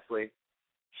 And lastly,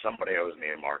 somebody owes me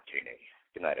a martini.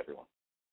 Good night, everyone.